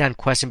 Can't hate on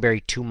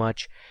Quessenberry too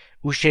much.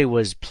 Uche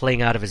was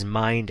playing out of his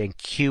mind, and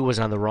Q was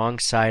on the wrong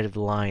side of the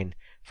line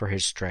for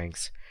his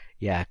strengths.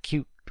 Yeah,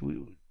 Q.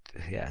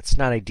 Yeah, it's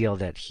not ideal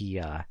that he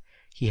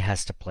he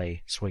has to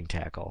play swing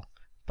tackle,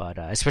 but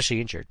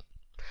especially injured.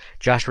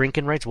 Josh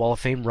Rinkin writes, Wall of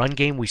Fame run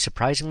game. We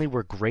surprisingly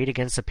were great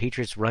against the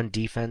Patriots' run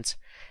defense.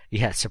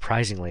 Yeah,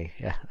 surprisingly.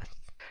 Yeah.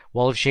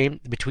 Wall of Shame,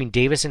 between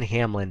Davis and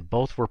Hamlin,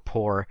 both were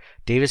poor.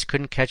 Davis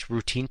couldn't catch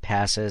routine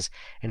passes,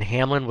 and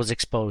Hamlin was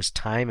exposed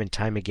time and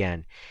time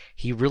again.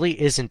 He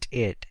really isn't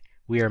it.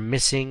 We are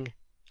missing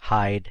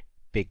Hyde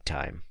big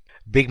time.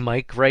 Big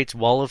Mike writes,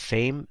 Wall of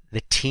Fame,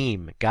 the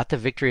team got the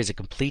victory as a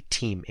complete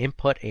team,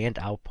 input and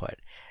output.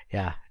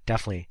 Yeah,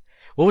 definitely.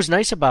 What was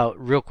nice about,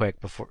 real quick,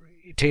 before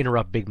to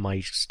interrupt Big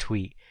Mike's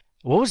tweet,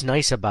 what was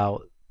nice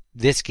about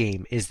this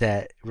game is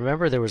that,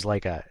 remember there was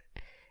like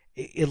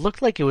it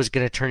looked like it was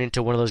going to turn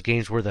into one of those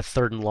games where the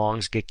third and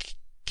longs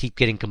keep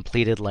getting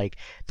completed. Like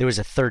there was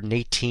a 3rd and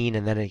 18,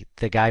 and then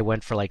the guy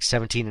went for like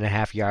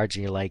 17.5 yards,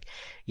 and you're like,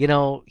 he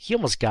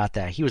almost got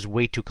that. He was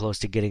way too close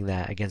to getting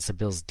that against the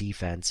Bills'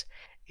 defense,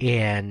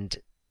 and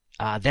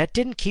that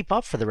didn't keep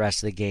up for the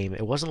rest of the game.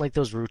 It wasn't like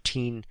those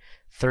routine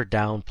third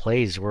down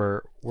plays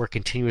were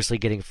continuously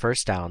getting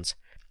first downs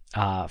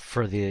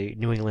for the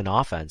New England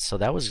offense. So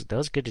that was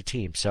good to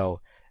team. So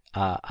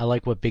I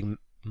like what Big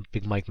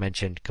Mike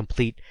mentioned.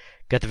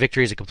 Got the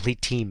victory as a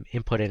complete team,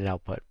 input and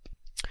output.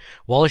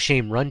 Wall of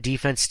Shame, run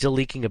defense still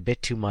leaking a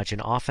bit too much,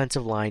 and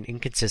offensive line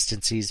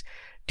inconsistencies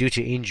due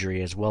to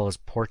injury as well as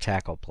poor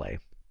tackle play.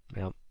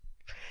 Yep.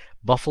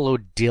 Buffalo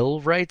Dill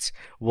writes,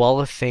 Wall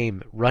of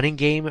Fame, running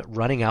game,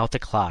 running out the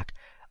clock.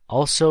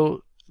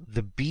 Also,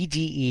 the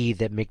BDE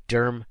that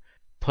McDermott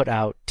put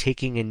out,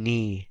 taking a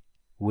knee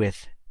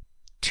with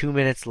 2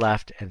 minutes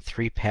left and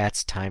 3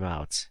 Pats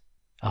timeouts.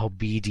 Oh,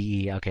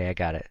 BDE. Okay, I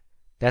got it.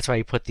 That's why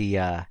you put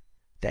the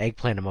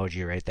eggplant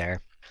emoji right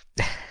there.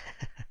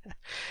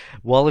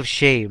 Wall of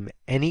Shame,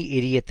 any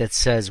idiot that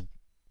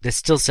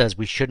still says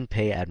we shouldn't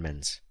pay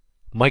Edmonds.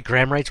 Mike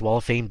Graham writes, Wall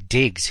of Fame,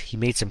 Diggs. He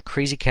made some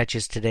crazy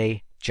catches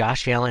today.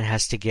 Josh Allen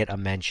has to get a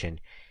mention.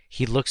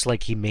 He looks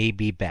like he may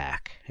be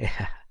back.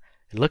 Yeah,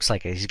 it looks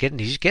like it. He's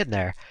getting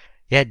there.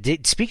 Yeah,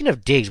 speaking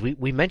of Diggs,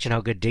 we mentioned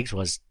how good Diggs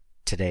was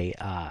today.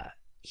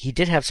 He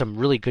did have some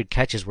really good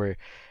catches where,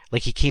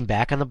 like, he came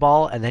back on the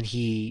ball and then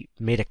he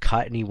made a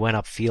cut and he went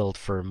upfield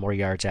for more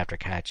yards after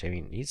catch. I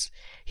mean,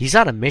 he's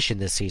on a mission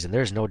this season.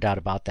 There's no doubt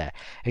about that.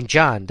 And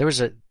John,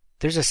 there's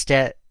a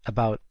stat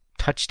about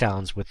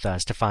touchdowns with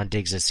Stephon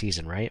Diggs this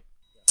season, right?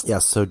 Yeah.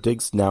 So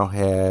Diggs now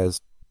has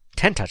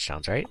 10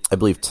 touchdowns, right? I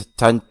believe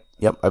 10.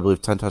 Yep, I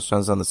believe 10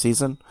 touchdowns on the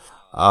season.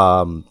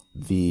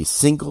 The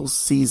single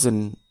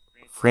season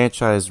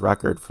franchise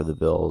record for the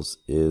Bills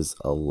is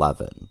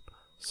 11.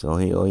 So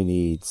he only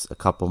needs a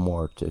couple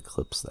more to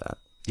eclipse that.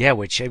 Yeah,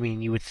 which, I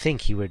mean, you would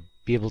think he would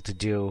be able to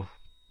do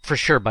for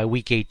sure by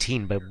week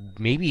 18, but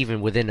maybe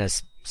even within a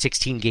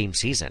 16-game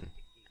season,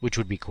 which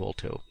would be cool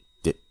too.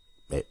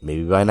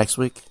 Maybe by next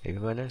week? Maybe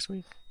by next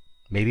week.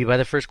 Maybe by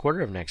the first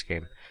quarter of next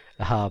game.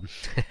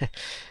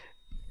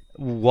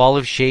 Wall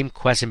of Shame,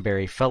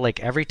 Quessenberry. Felt like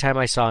every time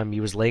I saw him,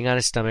 he was laying on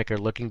his stomach or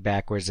looking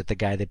backwards at the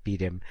guy that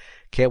beat him.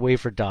 Can't wait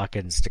for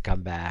Dawkins to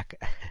come back.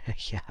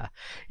 Yeah,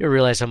 you'll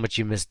realize how much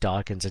you miss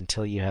Dawkins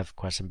until you have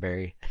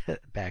Quessenberry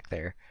back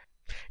there.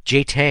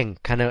 Jay Tang,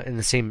 kind of in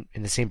the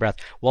same breath.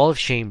 Wall of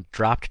Shame,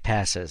 dropped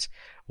passes.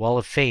 Wall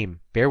of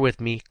Fame, bear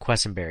with me,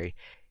 Quessenberry.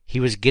 He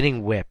was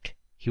getting whipped.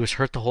 He was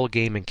hurt the whole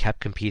game and kept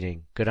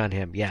competing. Good on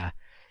him. Yeah,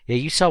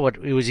 you saw what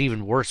it was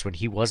even worse when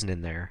he wasn't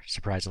in there,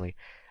 surprisingly.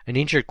 An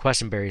injured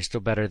Quessenberry is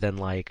still better than,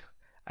 like,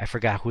 I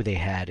forgot who they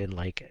had, and,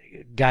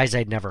 like, guys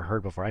I'd never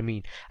heard before. I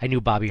mean, I knew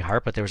Bobby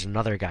Hart, but there was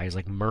another guy,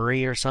 like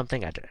Murray or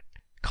something. I'd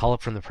call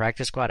up from the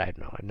practice squad. I don't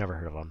know. I'd never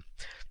heard of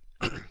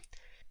him.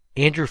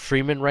 Andrew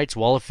Freeman writes,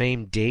 Wall of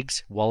Fame,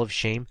 Diggs, Wall of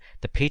Shame,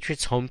 the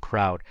Patriots' home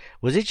crowd.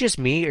 Was it just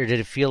me, or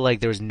did it feel like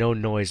there was no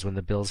noise when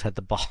the Bills had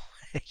the ball?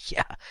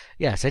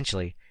 Yeah,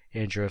 essentially,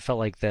 Andrew. It felt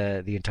like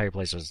the entire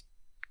place was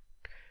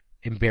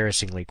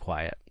embarrassingly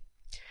quiet.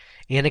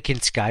 Anakin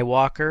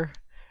Skywalker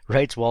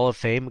writes, Wall of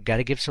Fame,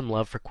 gotta give some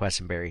love for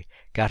Quessenberry.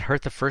 Got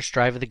hurt the first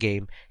drive of the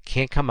game,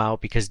 can't come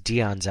out because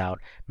Dion's out,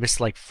 missed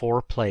like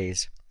 4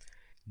 plays.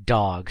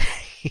 Dog.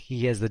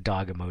 He has the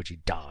dog emoji,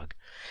 dog.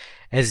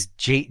 As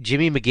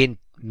Jimmy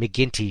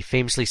McGinty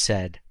famously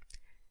said,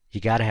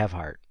 you gotta have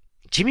heart.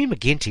 Jimmy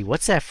McGinty,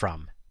 what's that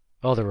from?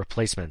 Oh, the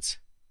Replacements.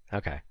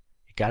 Okay.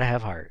 You gotta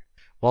have heart.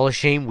 Wall of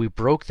Shame, we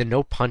broke the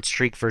no-punt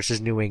streak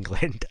versus New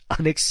England.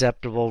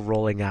 Unacceptable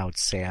rolling out,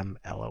 Sam.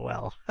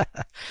 LOL.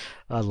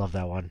 I love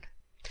that one.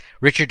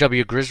 Richard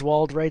W.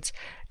 Griswold writes,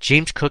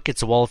 James Cook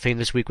gets a Wall of Fame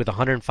this week with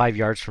 105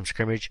 yards from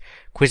scrimmage.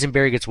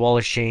 Quisenberry gets Wall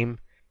of Shame,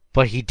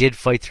 but he did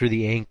fight through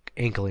the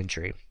ankle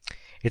injury.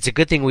 It's a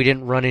good thing we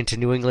didn't run into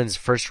New England's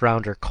first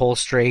rounder, Cole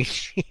Strait.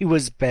 He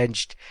was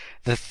benched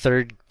for the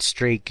third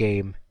straight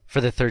game.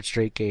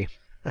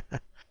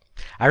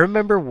 I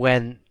remember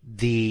when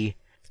the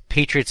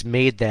Patriots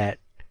made that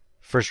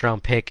first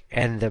round pick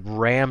and the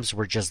Rams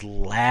were just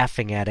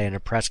laughing at it in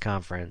a press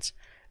conference.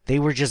 They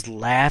were just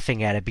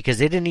laughing at it because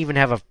they didn't even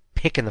have a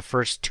pick in the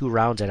first 2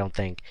 rounds, I don't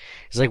think.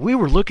 It's like, we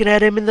were looking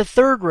at him in the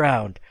 3rd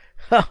round.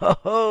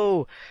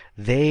 Ho!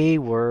 They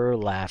were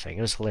laughing.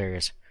 It was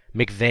hilarious.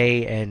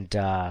 McVay and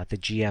the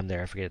GM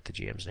there, I forget the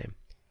GM's name.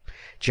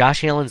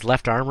 Josh Allen's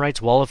left arm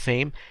rights, Wall of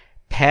Fame.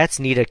 Pats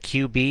need a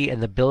QB,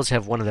 and the Bills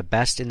have one of the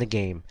best in the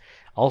game.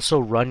 Also,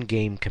 run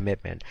game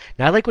commitment.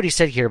 Now, I like what he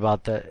said here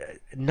about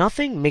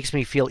nothing makes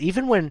me feel,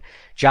 even when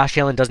Josh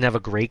Allen doesn't have a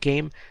great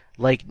game,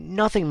 like,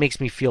 nothing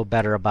makes me feel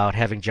better about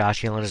having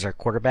Josh Allen as our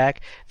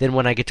quarterback than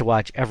when I get to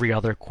watch every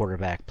other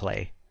quarterback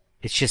play.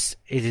 It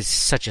is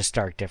such a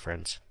stark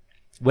difference.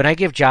 When I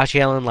give Josh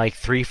Allen like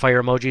 3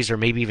 fire emojis or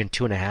maybe even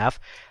 2.5,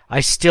 I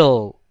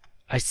still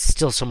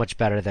so much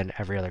better than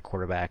every other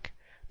quarterback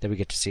that we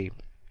get to see.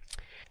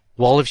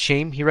 Wall of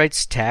Shame, he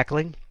writes,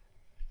 tackling.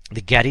 The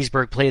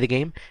Gettysburg play of the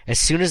game. As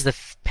soon as the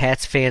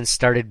Pats fans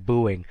started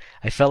booing,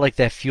 I felt like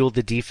that fueled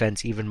the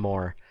defense even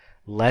more.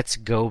 Let's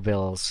go,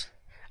 Bills.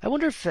 I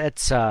wonder if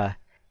that's, trying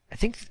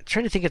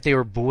to think if they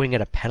were booing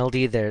at a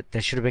penalty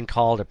that should have been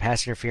called, a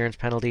pass interference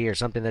penalty or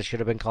something that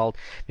should have been called.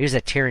 Maybe it was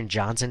that Taron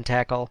Johnson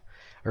tackle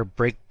or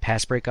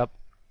pass breakup.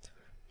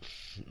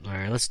 All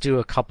right, let's do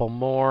a couple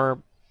more.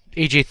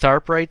 AJ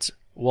Tharp writes,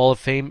 Wall of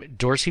Fame,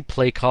 Dorsey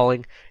play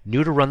calling,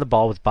 knew to run the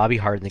ball with Bobby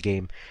Hart in the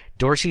game.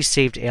 Dorsey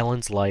saved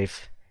Allen's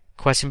life.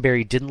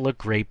 Quessenberry didn't look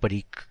great, but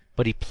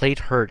he played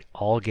hurt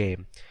all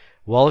game.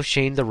 Wall of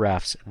Shame, the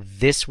refs.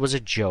 This was a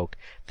joke.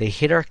 They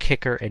hit our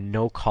kicker and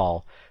no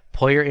call.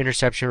 Poyer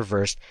interception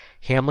reversed.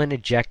 Hamlin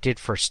ejected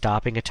for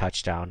stopping a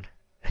touchdown.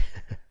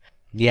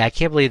 Yeah, I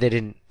can't believe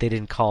they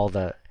didn't call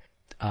the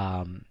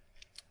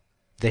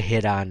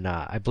hit on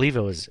I believe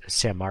it was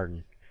Sam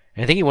Martin.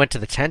 And I think he went to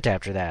the tent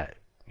after that.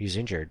 He was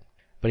injured,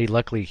 but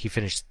luckily he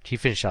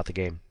finished out the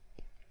game.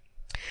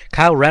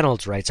 Kyle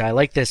Reynolds writes, I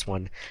like this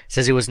one.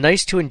 Says it was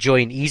nice to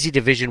enjoy an easy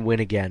division win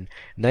again.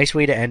 Nice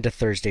way to end a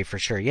Thursday for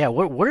sure. Yeah,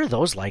 what are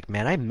those like,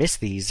 man? I miss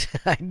these.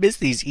 I miss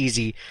these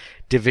easy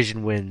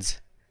division wins.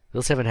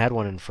 Bills haven't had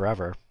one in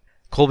forever.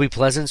 Colby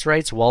Pleasance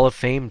writes, Wall of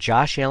Fame,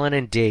 Josh Allen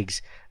and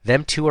Diggs.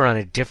 Them two are on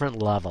a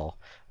different level.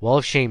 Wall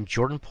of Shame,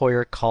 Jordan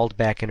Poyer called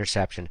back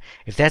interception.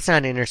 If that's not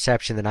an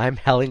interception, then I'm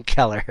Helen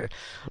Keller.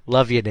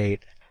 Love you,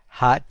 Nate.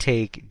 Hot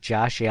take,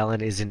 Josh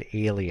Allen is an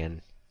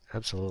alien.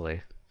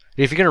 Absolutely.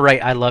 If you're going to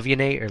write I love you,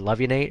 Nate, or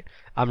love you, Nate,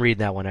 I'm reading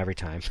that one every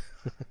time.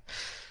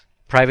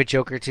 Private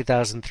Joker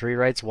 2003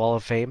 writes, Wall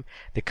of Fame,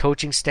 the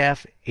coaching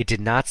staff, it did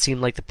not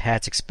seem like the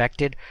Pats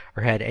expected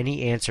or had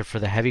any answer for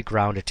the heavy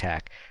ground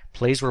attack.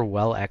 Plays were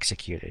well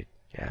executed.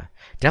 Yeah.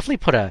 Definitely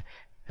put a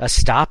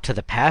stop to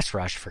the pass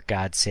rush, for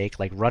God's sake,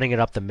 like running it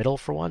up the middle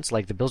for once.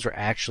 Like the Bills were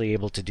actually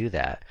able to do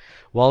that.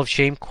 Wall of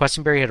Shame,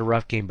 Quessenberry had a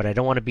rough game, but I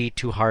don't want to be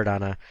too hard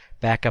on a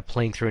backup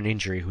playing through an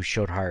injury who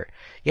showed heart.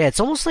 Yeah, it's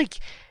almost like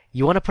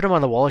you want to put him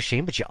on the Wall of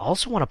Shame, but you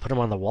also want to put him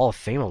on the Wall of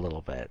Fame a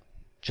little bit.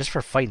 Just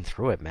for fighting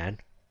through it, man.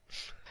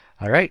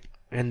 All right,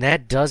 and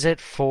that does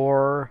it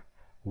for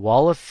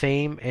Wall of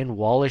Fame and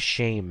Wall of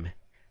Shame.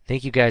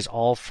 Thank you guys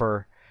all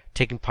for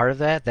taking part of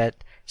that.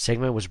 That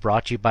segment was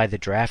brought to you by the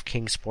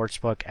DraftKings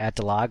Sportsbook at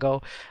Del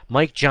Lago.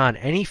 Mike, John,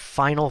 any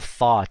final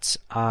thoughts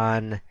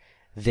on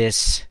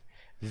this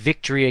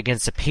victory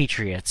against the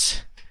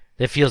Patriots?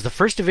 That feels the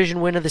first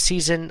division win of the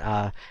season.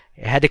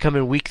 It had to come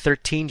in Week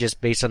 13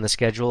 just based on the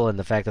schedule and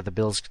the fact that the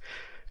Bills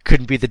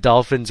couldn't beat the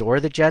Dolphins or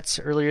the Jets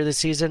earlier this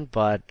season.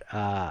 But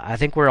I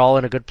think we're all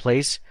in a good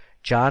place.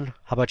 John,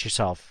 how about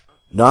yourself?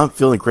 No, I'm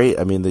feeling great.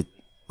 I mean,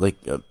 like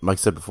Mike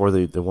said before,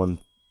 they won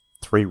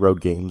 3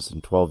 road games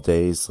in 12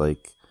 days.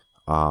 Like,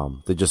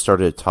 they just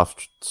started a tough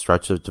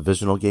stretch of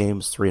divisional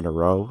games, 3 in a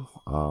row.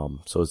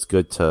 So it's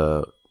good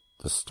to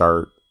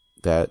start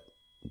that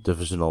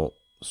divisional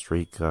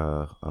streak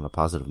on a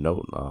positive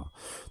note.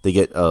 They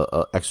get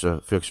a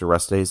few extra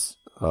rest days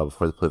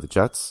before they play the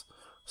Jets,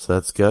 so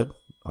that's good.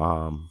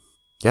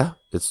 Yeah,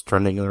 it's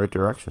trending in the right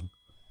direction.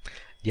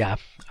 Yeah,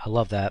 I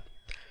love that.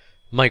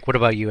 Mike, what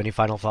about you? Any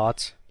final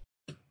thoughts?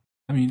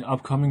 I mean,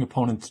 upcoming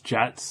opponents,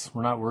 Jets,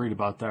 we're not worried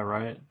about that,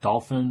 right?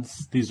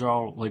 Dolphins, these are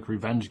all like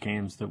revenge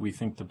games that we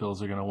think the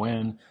Bills are going to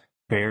win.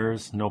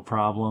 Bears, no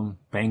problem.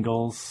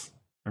 Bengals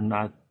are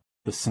not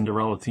the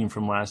Cinderella team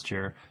from last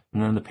year.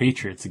 And then the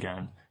Patriots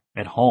again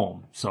at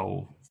home.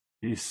 So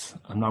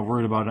I'm not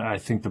worried about it. I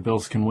think the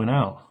Bills can win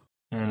out.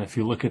 And if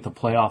you look at the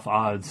playoff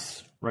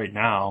odds right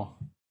now,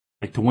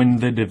 like to win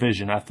the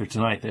division after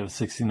tonight, they have a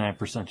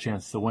 69%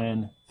 chance to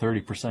win,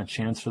 30%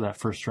 chance for that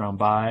first round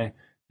bye,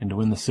 and to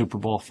win the Super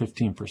Bowl,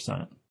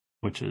 15%,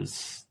 which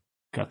is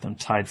got them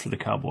tied for the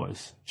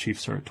Cowboys.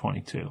 Chiefs are at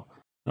 22.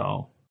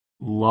 So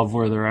love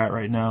where they're at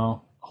right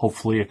now.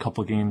 Hopefully a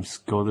couple games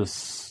go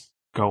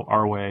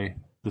our way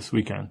this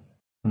weekend,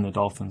 and the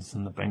Dolphins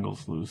and the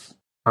Bengals lose,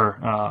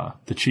 or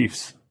the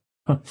Chiefs.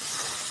 I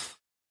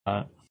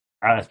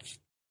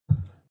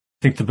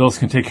think the Bills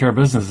can take care of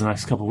business the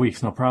next couple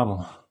weeks, no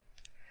problem.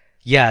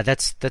 Yeah,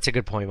 that's a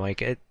good point,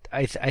 Mike.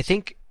 I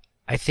think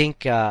I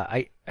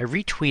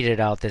retweeted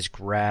out this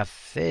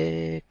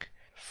graphic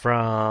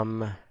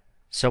from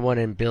someone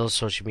in Bill's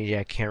social media.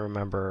 I can't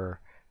remember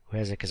who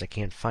has it because I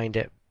can't find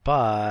it,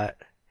 but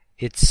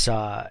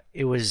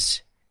it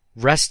was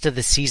rest of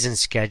the season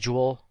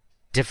schedule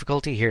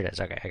difficulty. Here it is.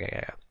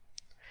 Okay.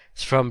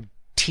 It's from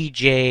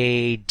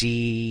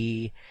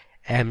TJDMCR,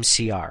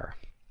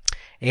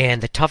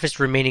 and the toughest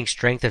remaining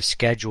strength of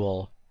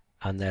schedule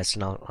on this,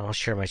 and I'll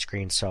share my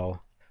screen so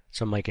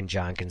Mike and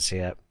John can see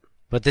it.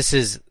 But this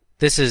is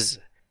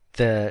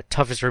the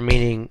toughest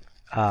remaining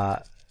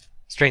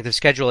strength of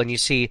schedule, and you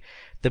see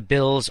the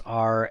Bills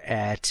are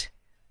at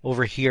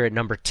over here at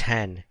number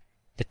 10,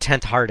 the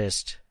 10th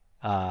hardest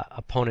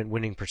opponent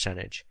winning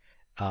percentage.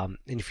 And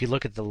if you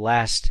look at the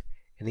last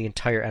in the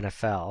entire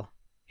NFL,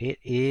 it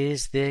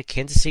is the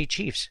Kansas City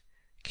Chiefs.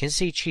 Kansas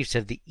City Chiefs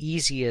have the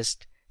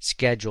easiest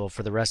schedule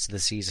for the rest of the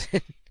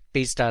season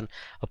based on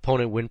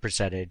opponent win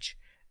percentage.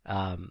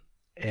 And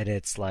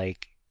it's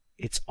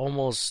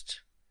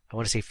almost, I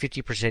want to say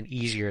 50%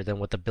 easier than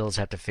what the Bills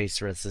have to face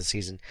the rest of the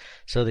season.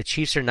 So the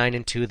Chiefs are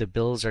 9-2, the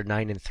Bills are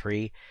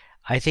 9-3.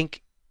 I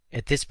think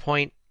at this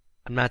point,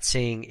 I'm not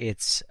saying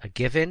it's a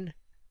given,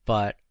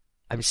 but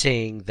I'm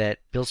saying that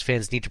Bills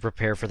fans need to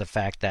prepare for the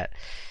fact that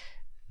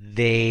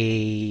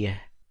they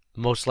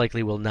most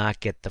likely will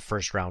not get the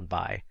first round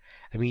bye.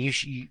 I mean,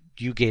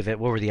 you gave it,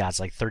 what were the odds,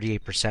 like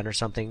 38% or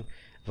something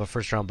of a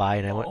first round bye?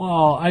 And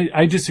well,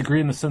 I disagree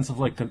in the sense of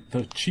like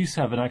the Chiefs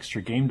have an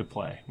extra game to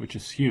play, which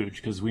is huge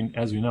because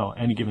as we know,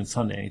 any given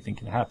Sunday anything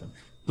can happen.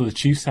 So the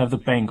Chiefs have the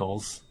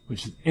Bengals,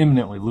 which is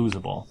imminently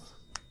losable.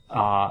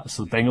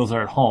 So the Bengals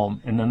are at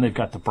home, and then they've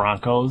got the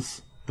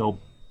Broncos. They'll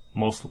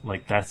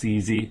that's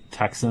easy.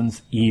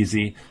 Texans,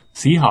 easy.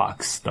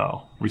 Seahawks,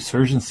 though,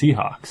 resurgent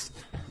Seahawks,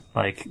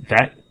 like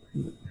that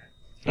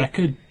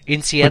could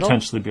in Seattle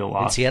potentially be a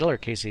loss. In Seattle or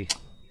KC?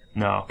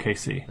 No,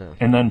 KC. Oh.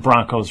 And then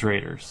Broncos,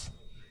 Raiders.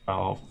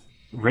 Oh,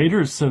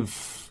 Raiders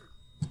have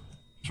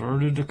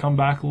started to come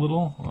back a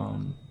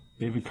little.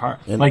 David Carr,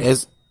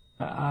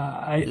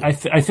 I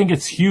think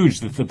it's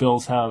huge that the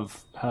Bills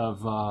have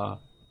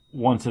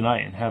won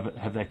tonight and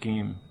have that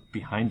game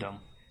behind them.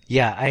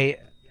 Yeah,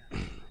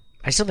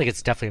 I still think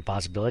it's definitely a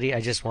possibility.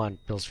 I just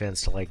want Bills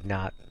fans to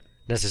not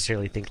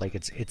necessarily think like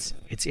it's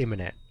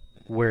imminent.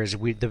 Whereas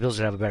the Bills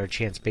would have a better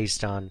chance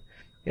based on,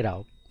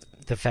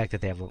 the fact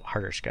that they have a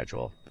harder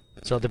schedule.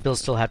 So the Bills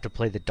still have to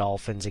play the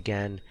Dolphins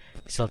again.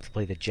 They still have to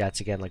play the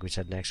Jets again, like we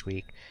said, next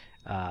week.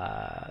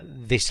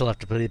 They still have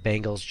to play the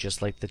Bengals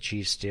just like the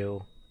Chiefs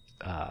do.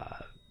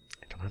 I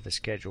don't have the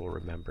schedule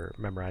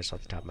memorized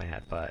off the top of my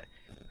head, but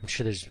I'm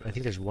sure I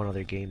think there's one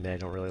other game that I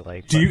don't really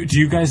like. Do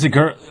you guys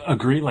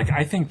agree? Like,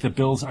 I think the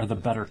Bills are the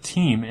better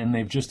team, and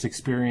they've just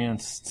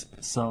experienced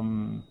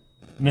some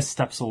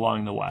missteps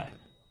along the way.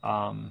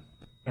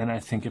 And I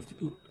think if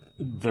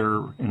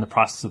they're in the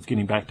process of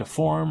getting back to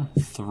form,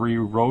 3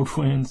 road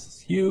wins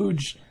is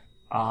huge.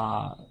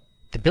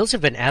 The Bills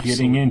have been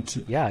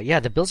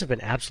the Bills have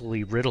been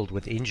absolutely riddled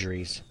with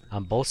injuries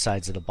on both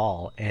sides of the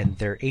ball, and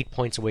they're 8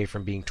 points away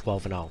from being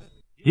 12-0.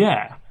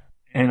 Yeah,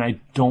 and I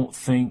don't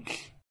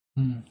think.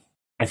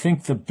 I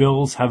think the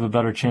Bills have a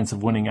better chance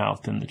of winning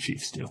out than the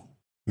Chiefs do.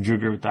 Would you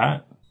agree with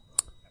that?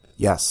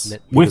 Yes.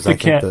 With the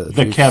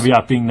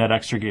caveat being that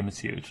extra game is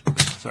huge.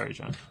 Sorry,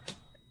 John.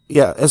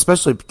 Yeah,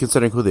 especially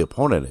considering who the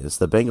opponent is.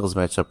 The Bengals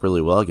match up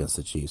really well against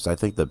the Chiefs. I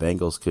think the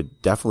Bengals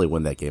could definitely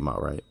win that game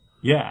outright.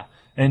 Yeah,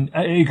 and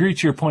I agree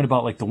to your point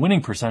about the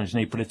winning percentage,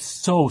 Nate, but it's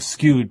so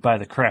skewed by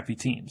the crappy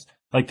teams.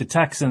 Like the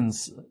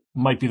Texans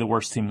might be the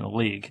worst team in the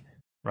league,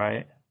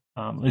 right?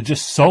 They're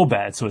just so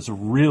bad, so it's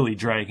really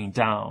dragging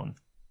down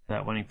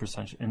that winning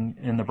percentage.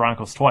 And the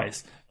Broncos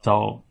twice.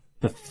 So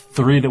the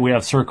 3 that we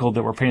have circled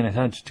that we're paying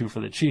attention to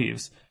for the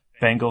Chiefs,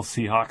 Bengals,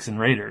 Seahawks, and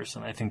Raiders,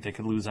 and I think they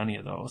could lose any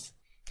of those.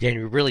 Yeah, and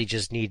we really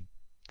just need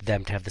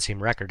them to have the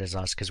same record as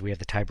us because we have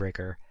the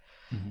tiebreaker.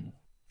 Mm-hmm.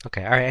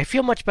 Okay, all right. I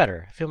feel much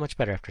better.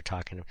 After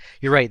talking.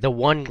 You're right. The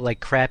one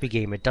crappy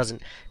game, it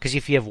doesn't, because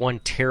if you have one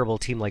terrible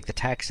team like the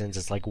Texans,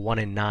 it's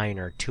 1-9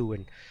 or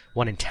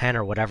 1-10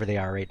 or whatever they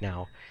are right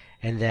now,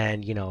 and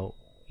then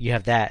you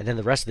have that, and then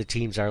the rest of the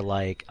teams are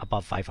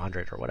above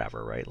 500 or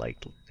whatever, right?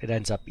 It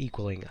ends up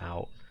equaling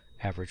out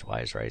average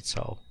wise, right?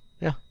 So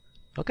yeah.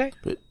 Okay.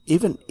 But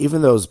even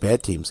those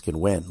bad teams can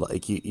win.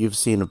 You've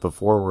seen it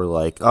before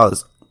where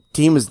this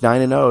team is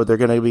 9-0, they're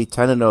going to be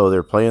 10-0,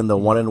 they're playing the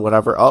 1 and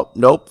whatever. Oh,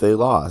 nope, they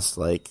lost.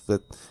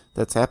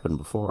 That's happened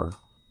before.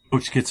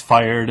 Coach gets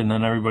fired and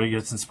then everybody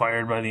gets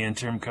inspired by the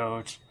interim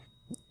coach.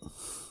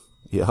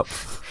 Yep.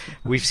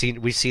 We've seen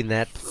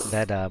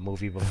that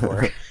movie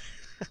before.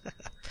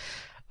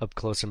 Up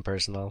close and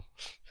personal.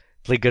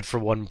 Play good for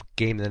one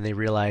game, and then they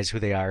realize who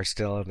they are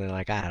still, and they're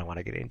like, I don't want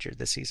to get injured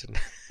this season.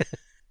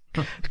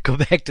 Go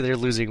back to their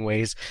losing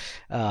ways.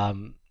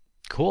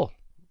 Cool.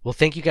 Well,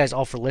 thank you guys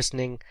all for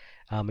listening.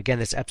 Again,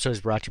 this episode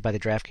is brought to you by the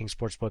DraftKings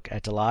Sportsbook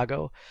at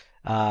Delago.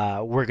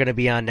 We're going to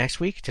be on next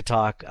week to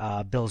talk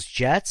Bills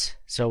Jets,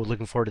 so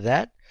looking forward to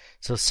that.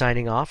 So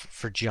signing off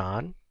for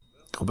John.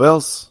 Go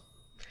Bills.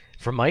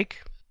 For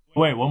Mike.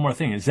 Wait, one more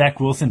thing. Is Zach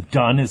Wilson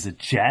done as a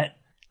Jet?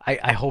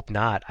 I hope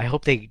not. I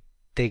hope they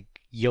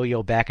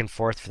yo-yo back and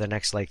forth for the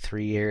next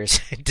 3 years,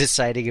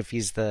 deciding if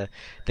he's the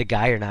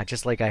guy or not.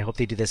 Just I hope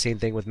they do the same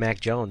thing with Mac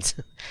Jones.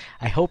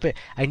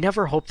 I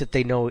never hope that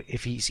they know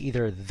if he's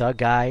either the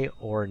guy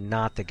or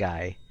not the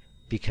guy,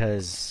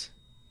 because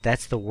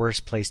that's the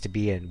worst place to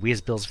be in. We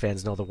as Bills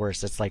fans know the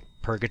worst. It's like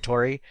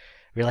purgatory.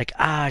 We're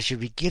should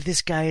we give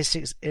this guy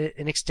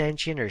an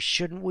extension or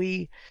shouldn't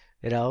we?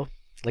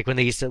 Like when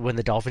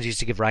the Dolphins used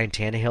to give Ryan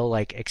Tannehill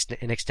like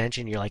an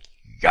extension, you're like,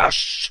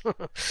 yes,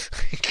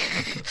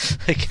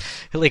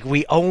 like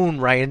we own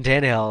Ryan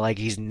Tannehill. Like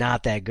he's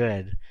not that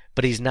good,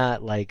 but he's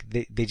not like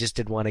they just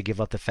didn't want to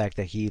give up the fact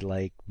that he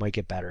like might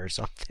get better or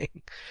something.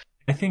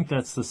 I think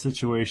that's the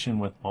situation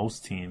with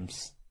most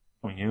teams.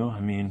 I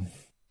mean,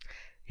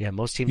 yeah,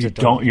 most teams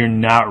you're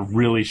not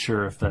really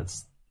sure if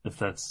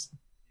that's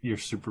your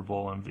Super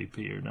Bowl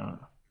MVP or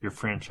not, your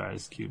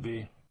franchise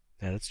QB.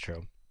 Yeah, that's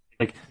true.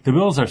 Like the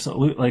Bills are so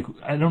like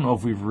I don't know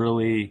if we've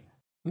really.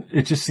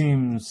 It just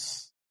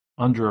seems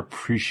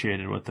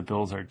underappreciated what the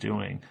Bills are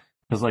doing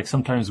because like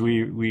sometimes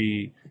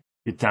we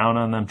get down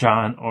on them,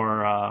 John,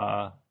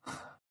 or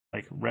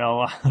like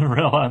rail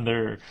on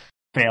their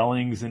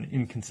failings and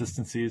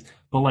inconsistencies.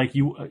 But like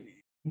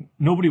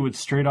nobody would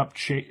straight up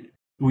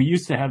we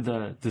used to have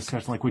the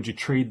discussion like, would you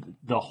trade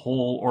the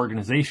whole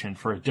organization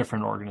for a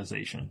different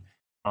organization?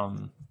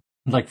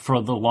 Like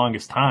for the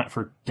longest time,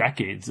 for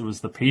decades, it was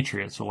the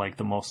Patriots were like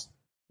the most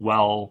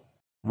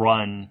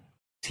well-run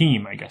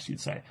team, I guess you'd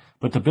say.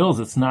 But the Bills,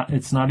 it's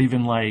not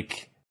even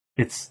like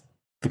it's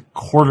the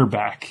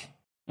quarterback.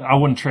 I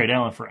wouldn't trade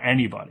Allen for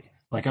anybody.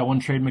 Like I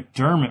wouldn't trade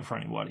McDermott for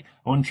anybody.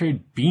 I wouldn't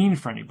trade Bean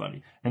for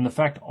anybody. And the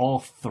fact all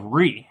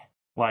three,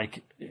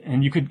 like,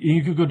 and you could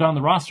go down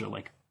the roster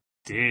like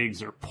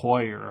Diggs or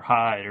Poyer or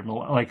Hyde or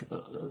like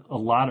a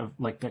lot of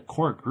like that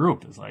core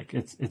group is like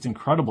it's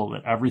incredible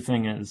that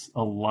everything is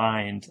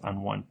aligned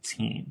on one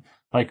team.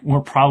 Like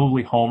we're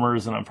probably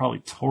homers and I'm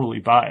probably totally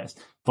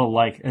biased, but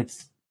like it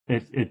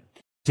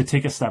to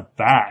take a step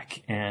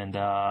back and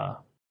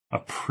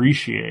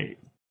appreciate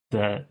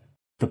that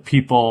the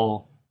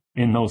people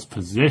in those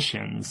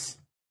positions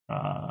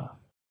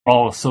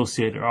all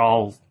associated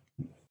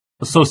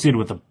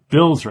with the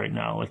Bills right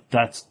now. Like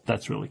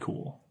that's really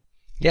cool.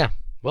 Yeah.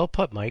 Well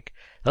put, Mike.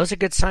 That was a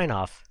good sign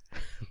off.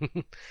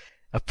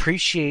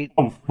 Appreciate.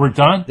 Oh, we're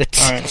done?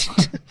 All right.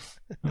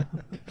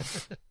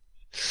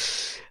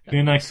 See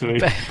you next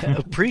week.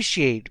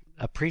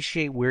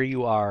 Appreciate where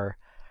you are,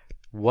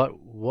 what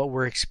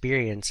we're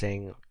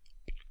experiencing,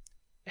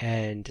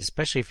 and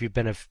especially if you've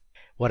been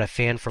a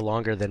fan for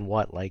longer than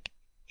like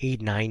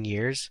 8-9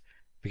 years,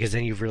 because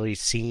then you've really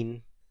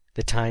seen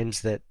the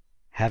times that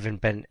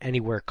haven't been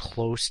anywhere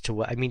close to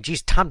what I mean.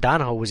 Geez, Tom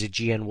Donahoe was a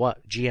GM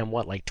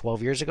like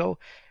 12 years ago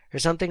or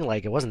something.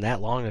 Like it wasn't that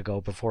long ago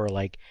before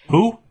like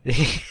who?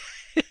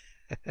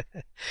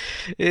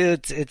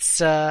 it's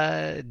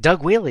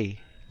Doug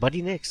Whaley,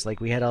 Buddy Nix.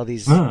 Like we had all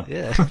these.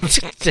 Yeah,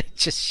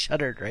 just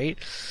shuddered, right?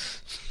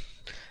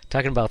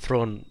 Talking about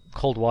throwing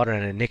cold water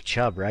on a Nick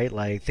Chubb, right?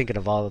 Like thinking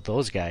of all of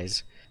those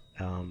guys.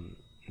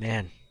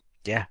 Man,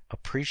 yeah.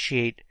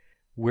 Appreciate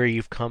where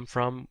you've come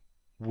from,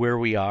 where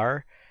we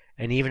are.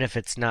 And even if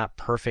it's not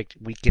perfect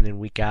week in and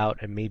week out,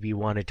 and maybe you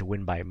wanted to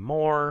win by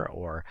more,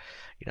 or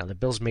the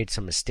Bills made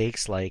some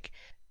mistakes, like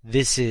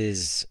this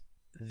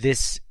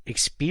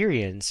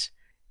experience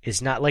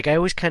is not like I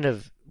always kind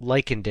of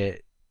likened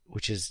it,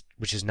 which is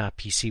not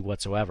PC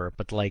whatsoever,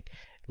 but like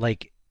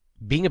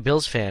being a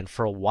Bills fan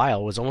for a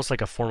while was almost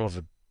like a form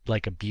of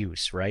like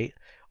abuse, right?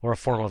 Or a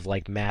form of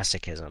like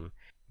masochism,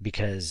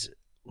 because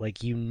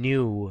like you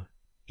knew,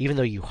 even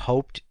though you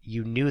hoped,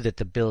 you knew that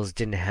the Bills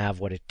didn't have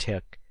what it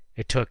took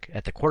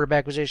at the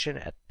quarterback position,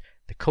 at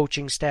the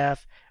coaching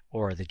staff,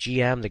 or the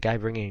GM, the guy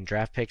bringing in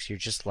draft picks. You're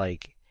just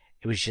like,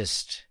 it was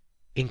just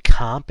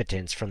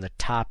incompetence from the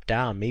top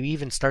down. Maybe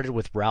even started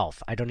with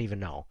Ralph. I don't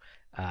even know.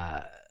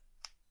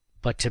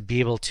 But to be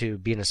able to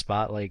be in a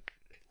spot like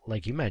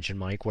you mentioned,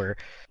 Mike, where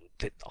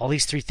all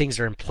these three things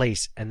are in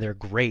place and they're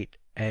great,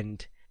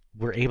 and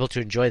we're able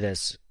to enjoy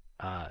this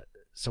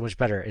so much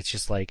better. It's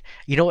just like,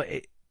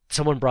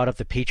 someone brought up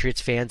the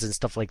Patriots fans and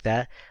stuff like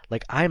that.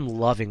 Like, I'm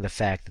loving the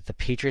fact that the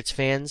Patriots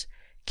fans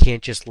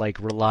can't just like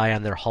rely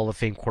on their Hall of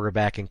Fame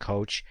quarterback and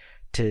coach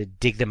to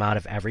dig them out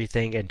of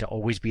everything and to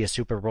always be a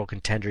Super Bowl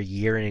contender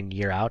year in and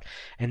year out.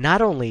 And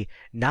not only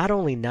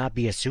not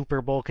be a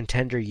Super Bowl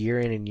contender year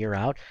in and year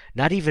out,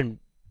 not even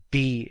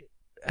be,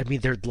 I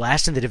mean, they're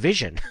last in the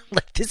division.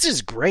 Like, this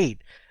is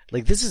great.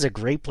 Like, this is a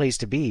great place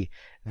to be.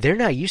 They're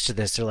not used to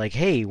this. They're like,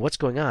 hey, what's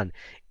going on?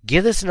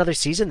 Give this another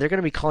season. They're going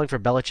to be calling for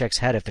Belichick's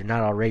head if they're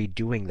not already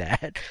doing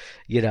that,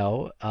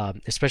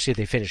 especially if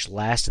they finish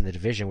last in the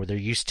division, where they're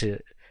used to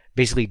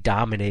basically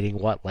dominating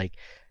like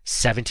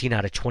 17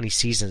 out of 20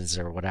 seasons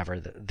or whatever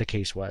the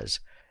case was.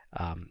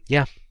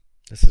 Yeah,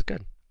 this is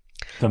good.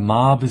 The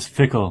mob is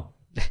fickle,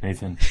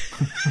 Nathan.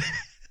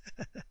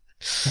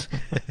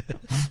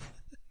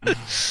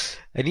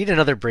 I need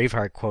another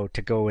Braveheart quote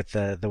to go with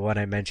the one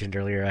I mentioned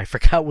earlier. I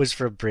forgot was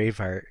from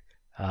Braveheart.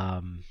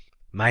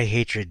 My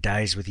hatred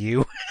dies with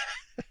you.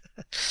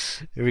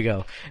 Here we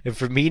go. And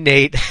for me,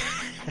 Nate,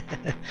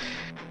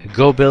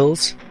 go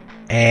Bills,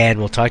 and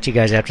we'll talk to you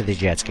guys after the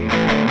Jets game.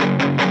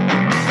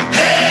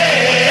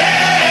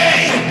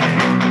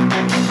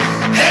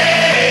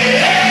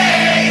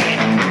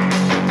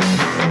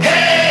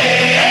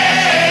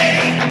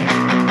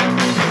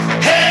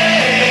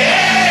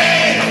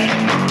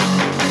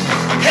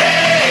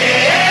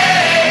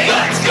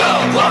 Let's go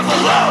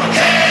Buffalo!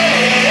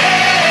 Hey,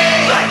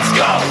 let's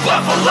go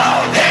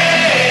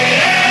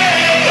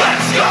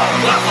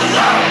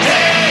Buffalo,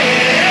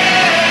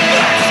 hey,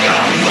 let's go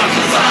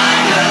Buffalo.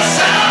 Find us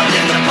out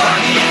in the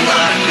parking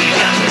lot. We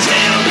got the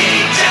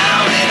tailgate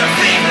down in our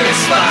favorite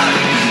spot.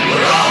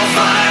 We're all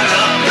fired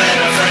up and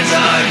our friends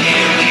are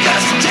here. We got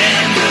some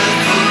damn good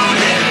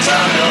food and a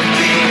ton of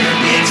beer.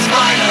 It's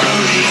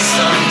finally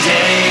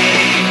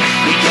Sunday.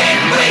 We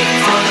can't wait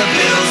for the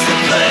Bills to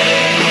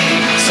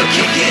play. So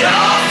kick it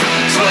off,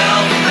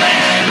 12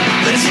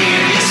 men. Let's hear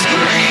you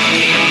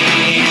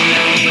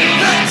scream.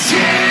 Let's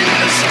hear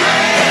you scream.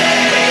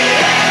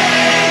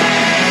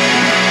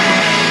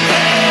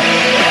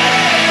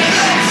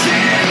 Let's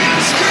hear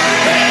you scream.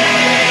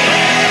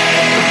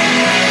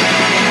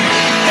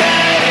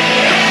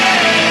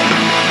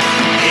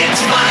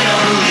 It's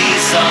finally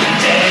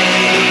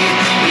Sunday.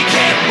 We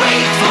can't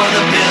wait for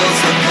the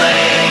Bills to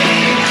play.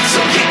 So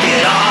kick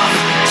it off,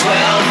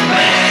 12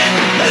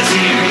 men. Let's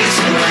hear you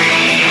scream.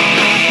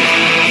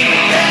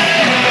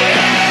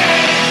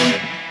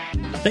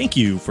 Thank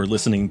you for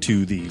listening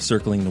to the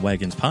Circling the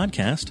Wagons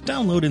podcast.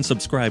 Download and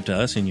subscribe to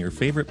us in your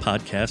favorite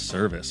podcast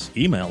service.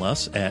 Email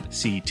us at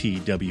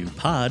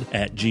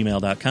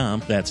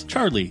ctwpod@gmail.com. That's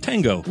Charlie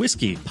Tango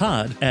Whiskey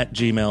Pod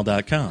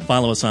 @gmail.com.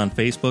 Follow us on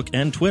Facebook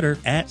and Twitter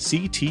at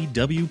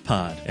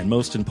CTWPod. And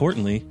most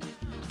importantly,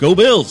 go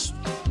Bills!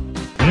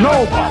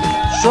 Nobody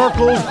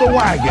circles the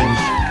wagons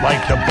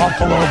like the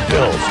Buffalo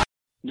Bills.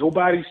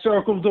 Nobody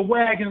circles the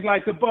wagons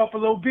like the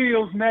Buffalo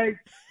Bills, Nate.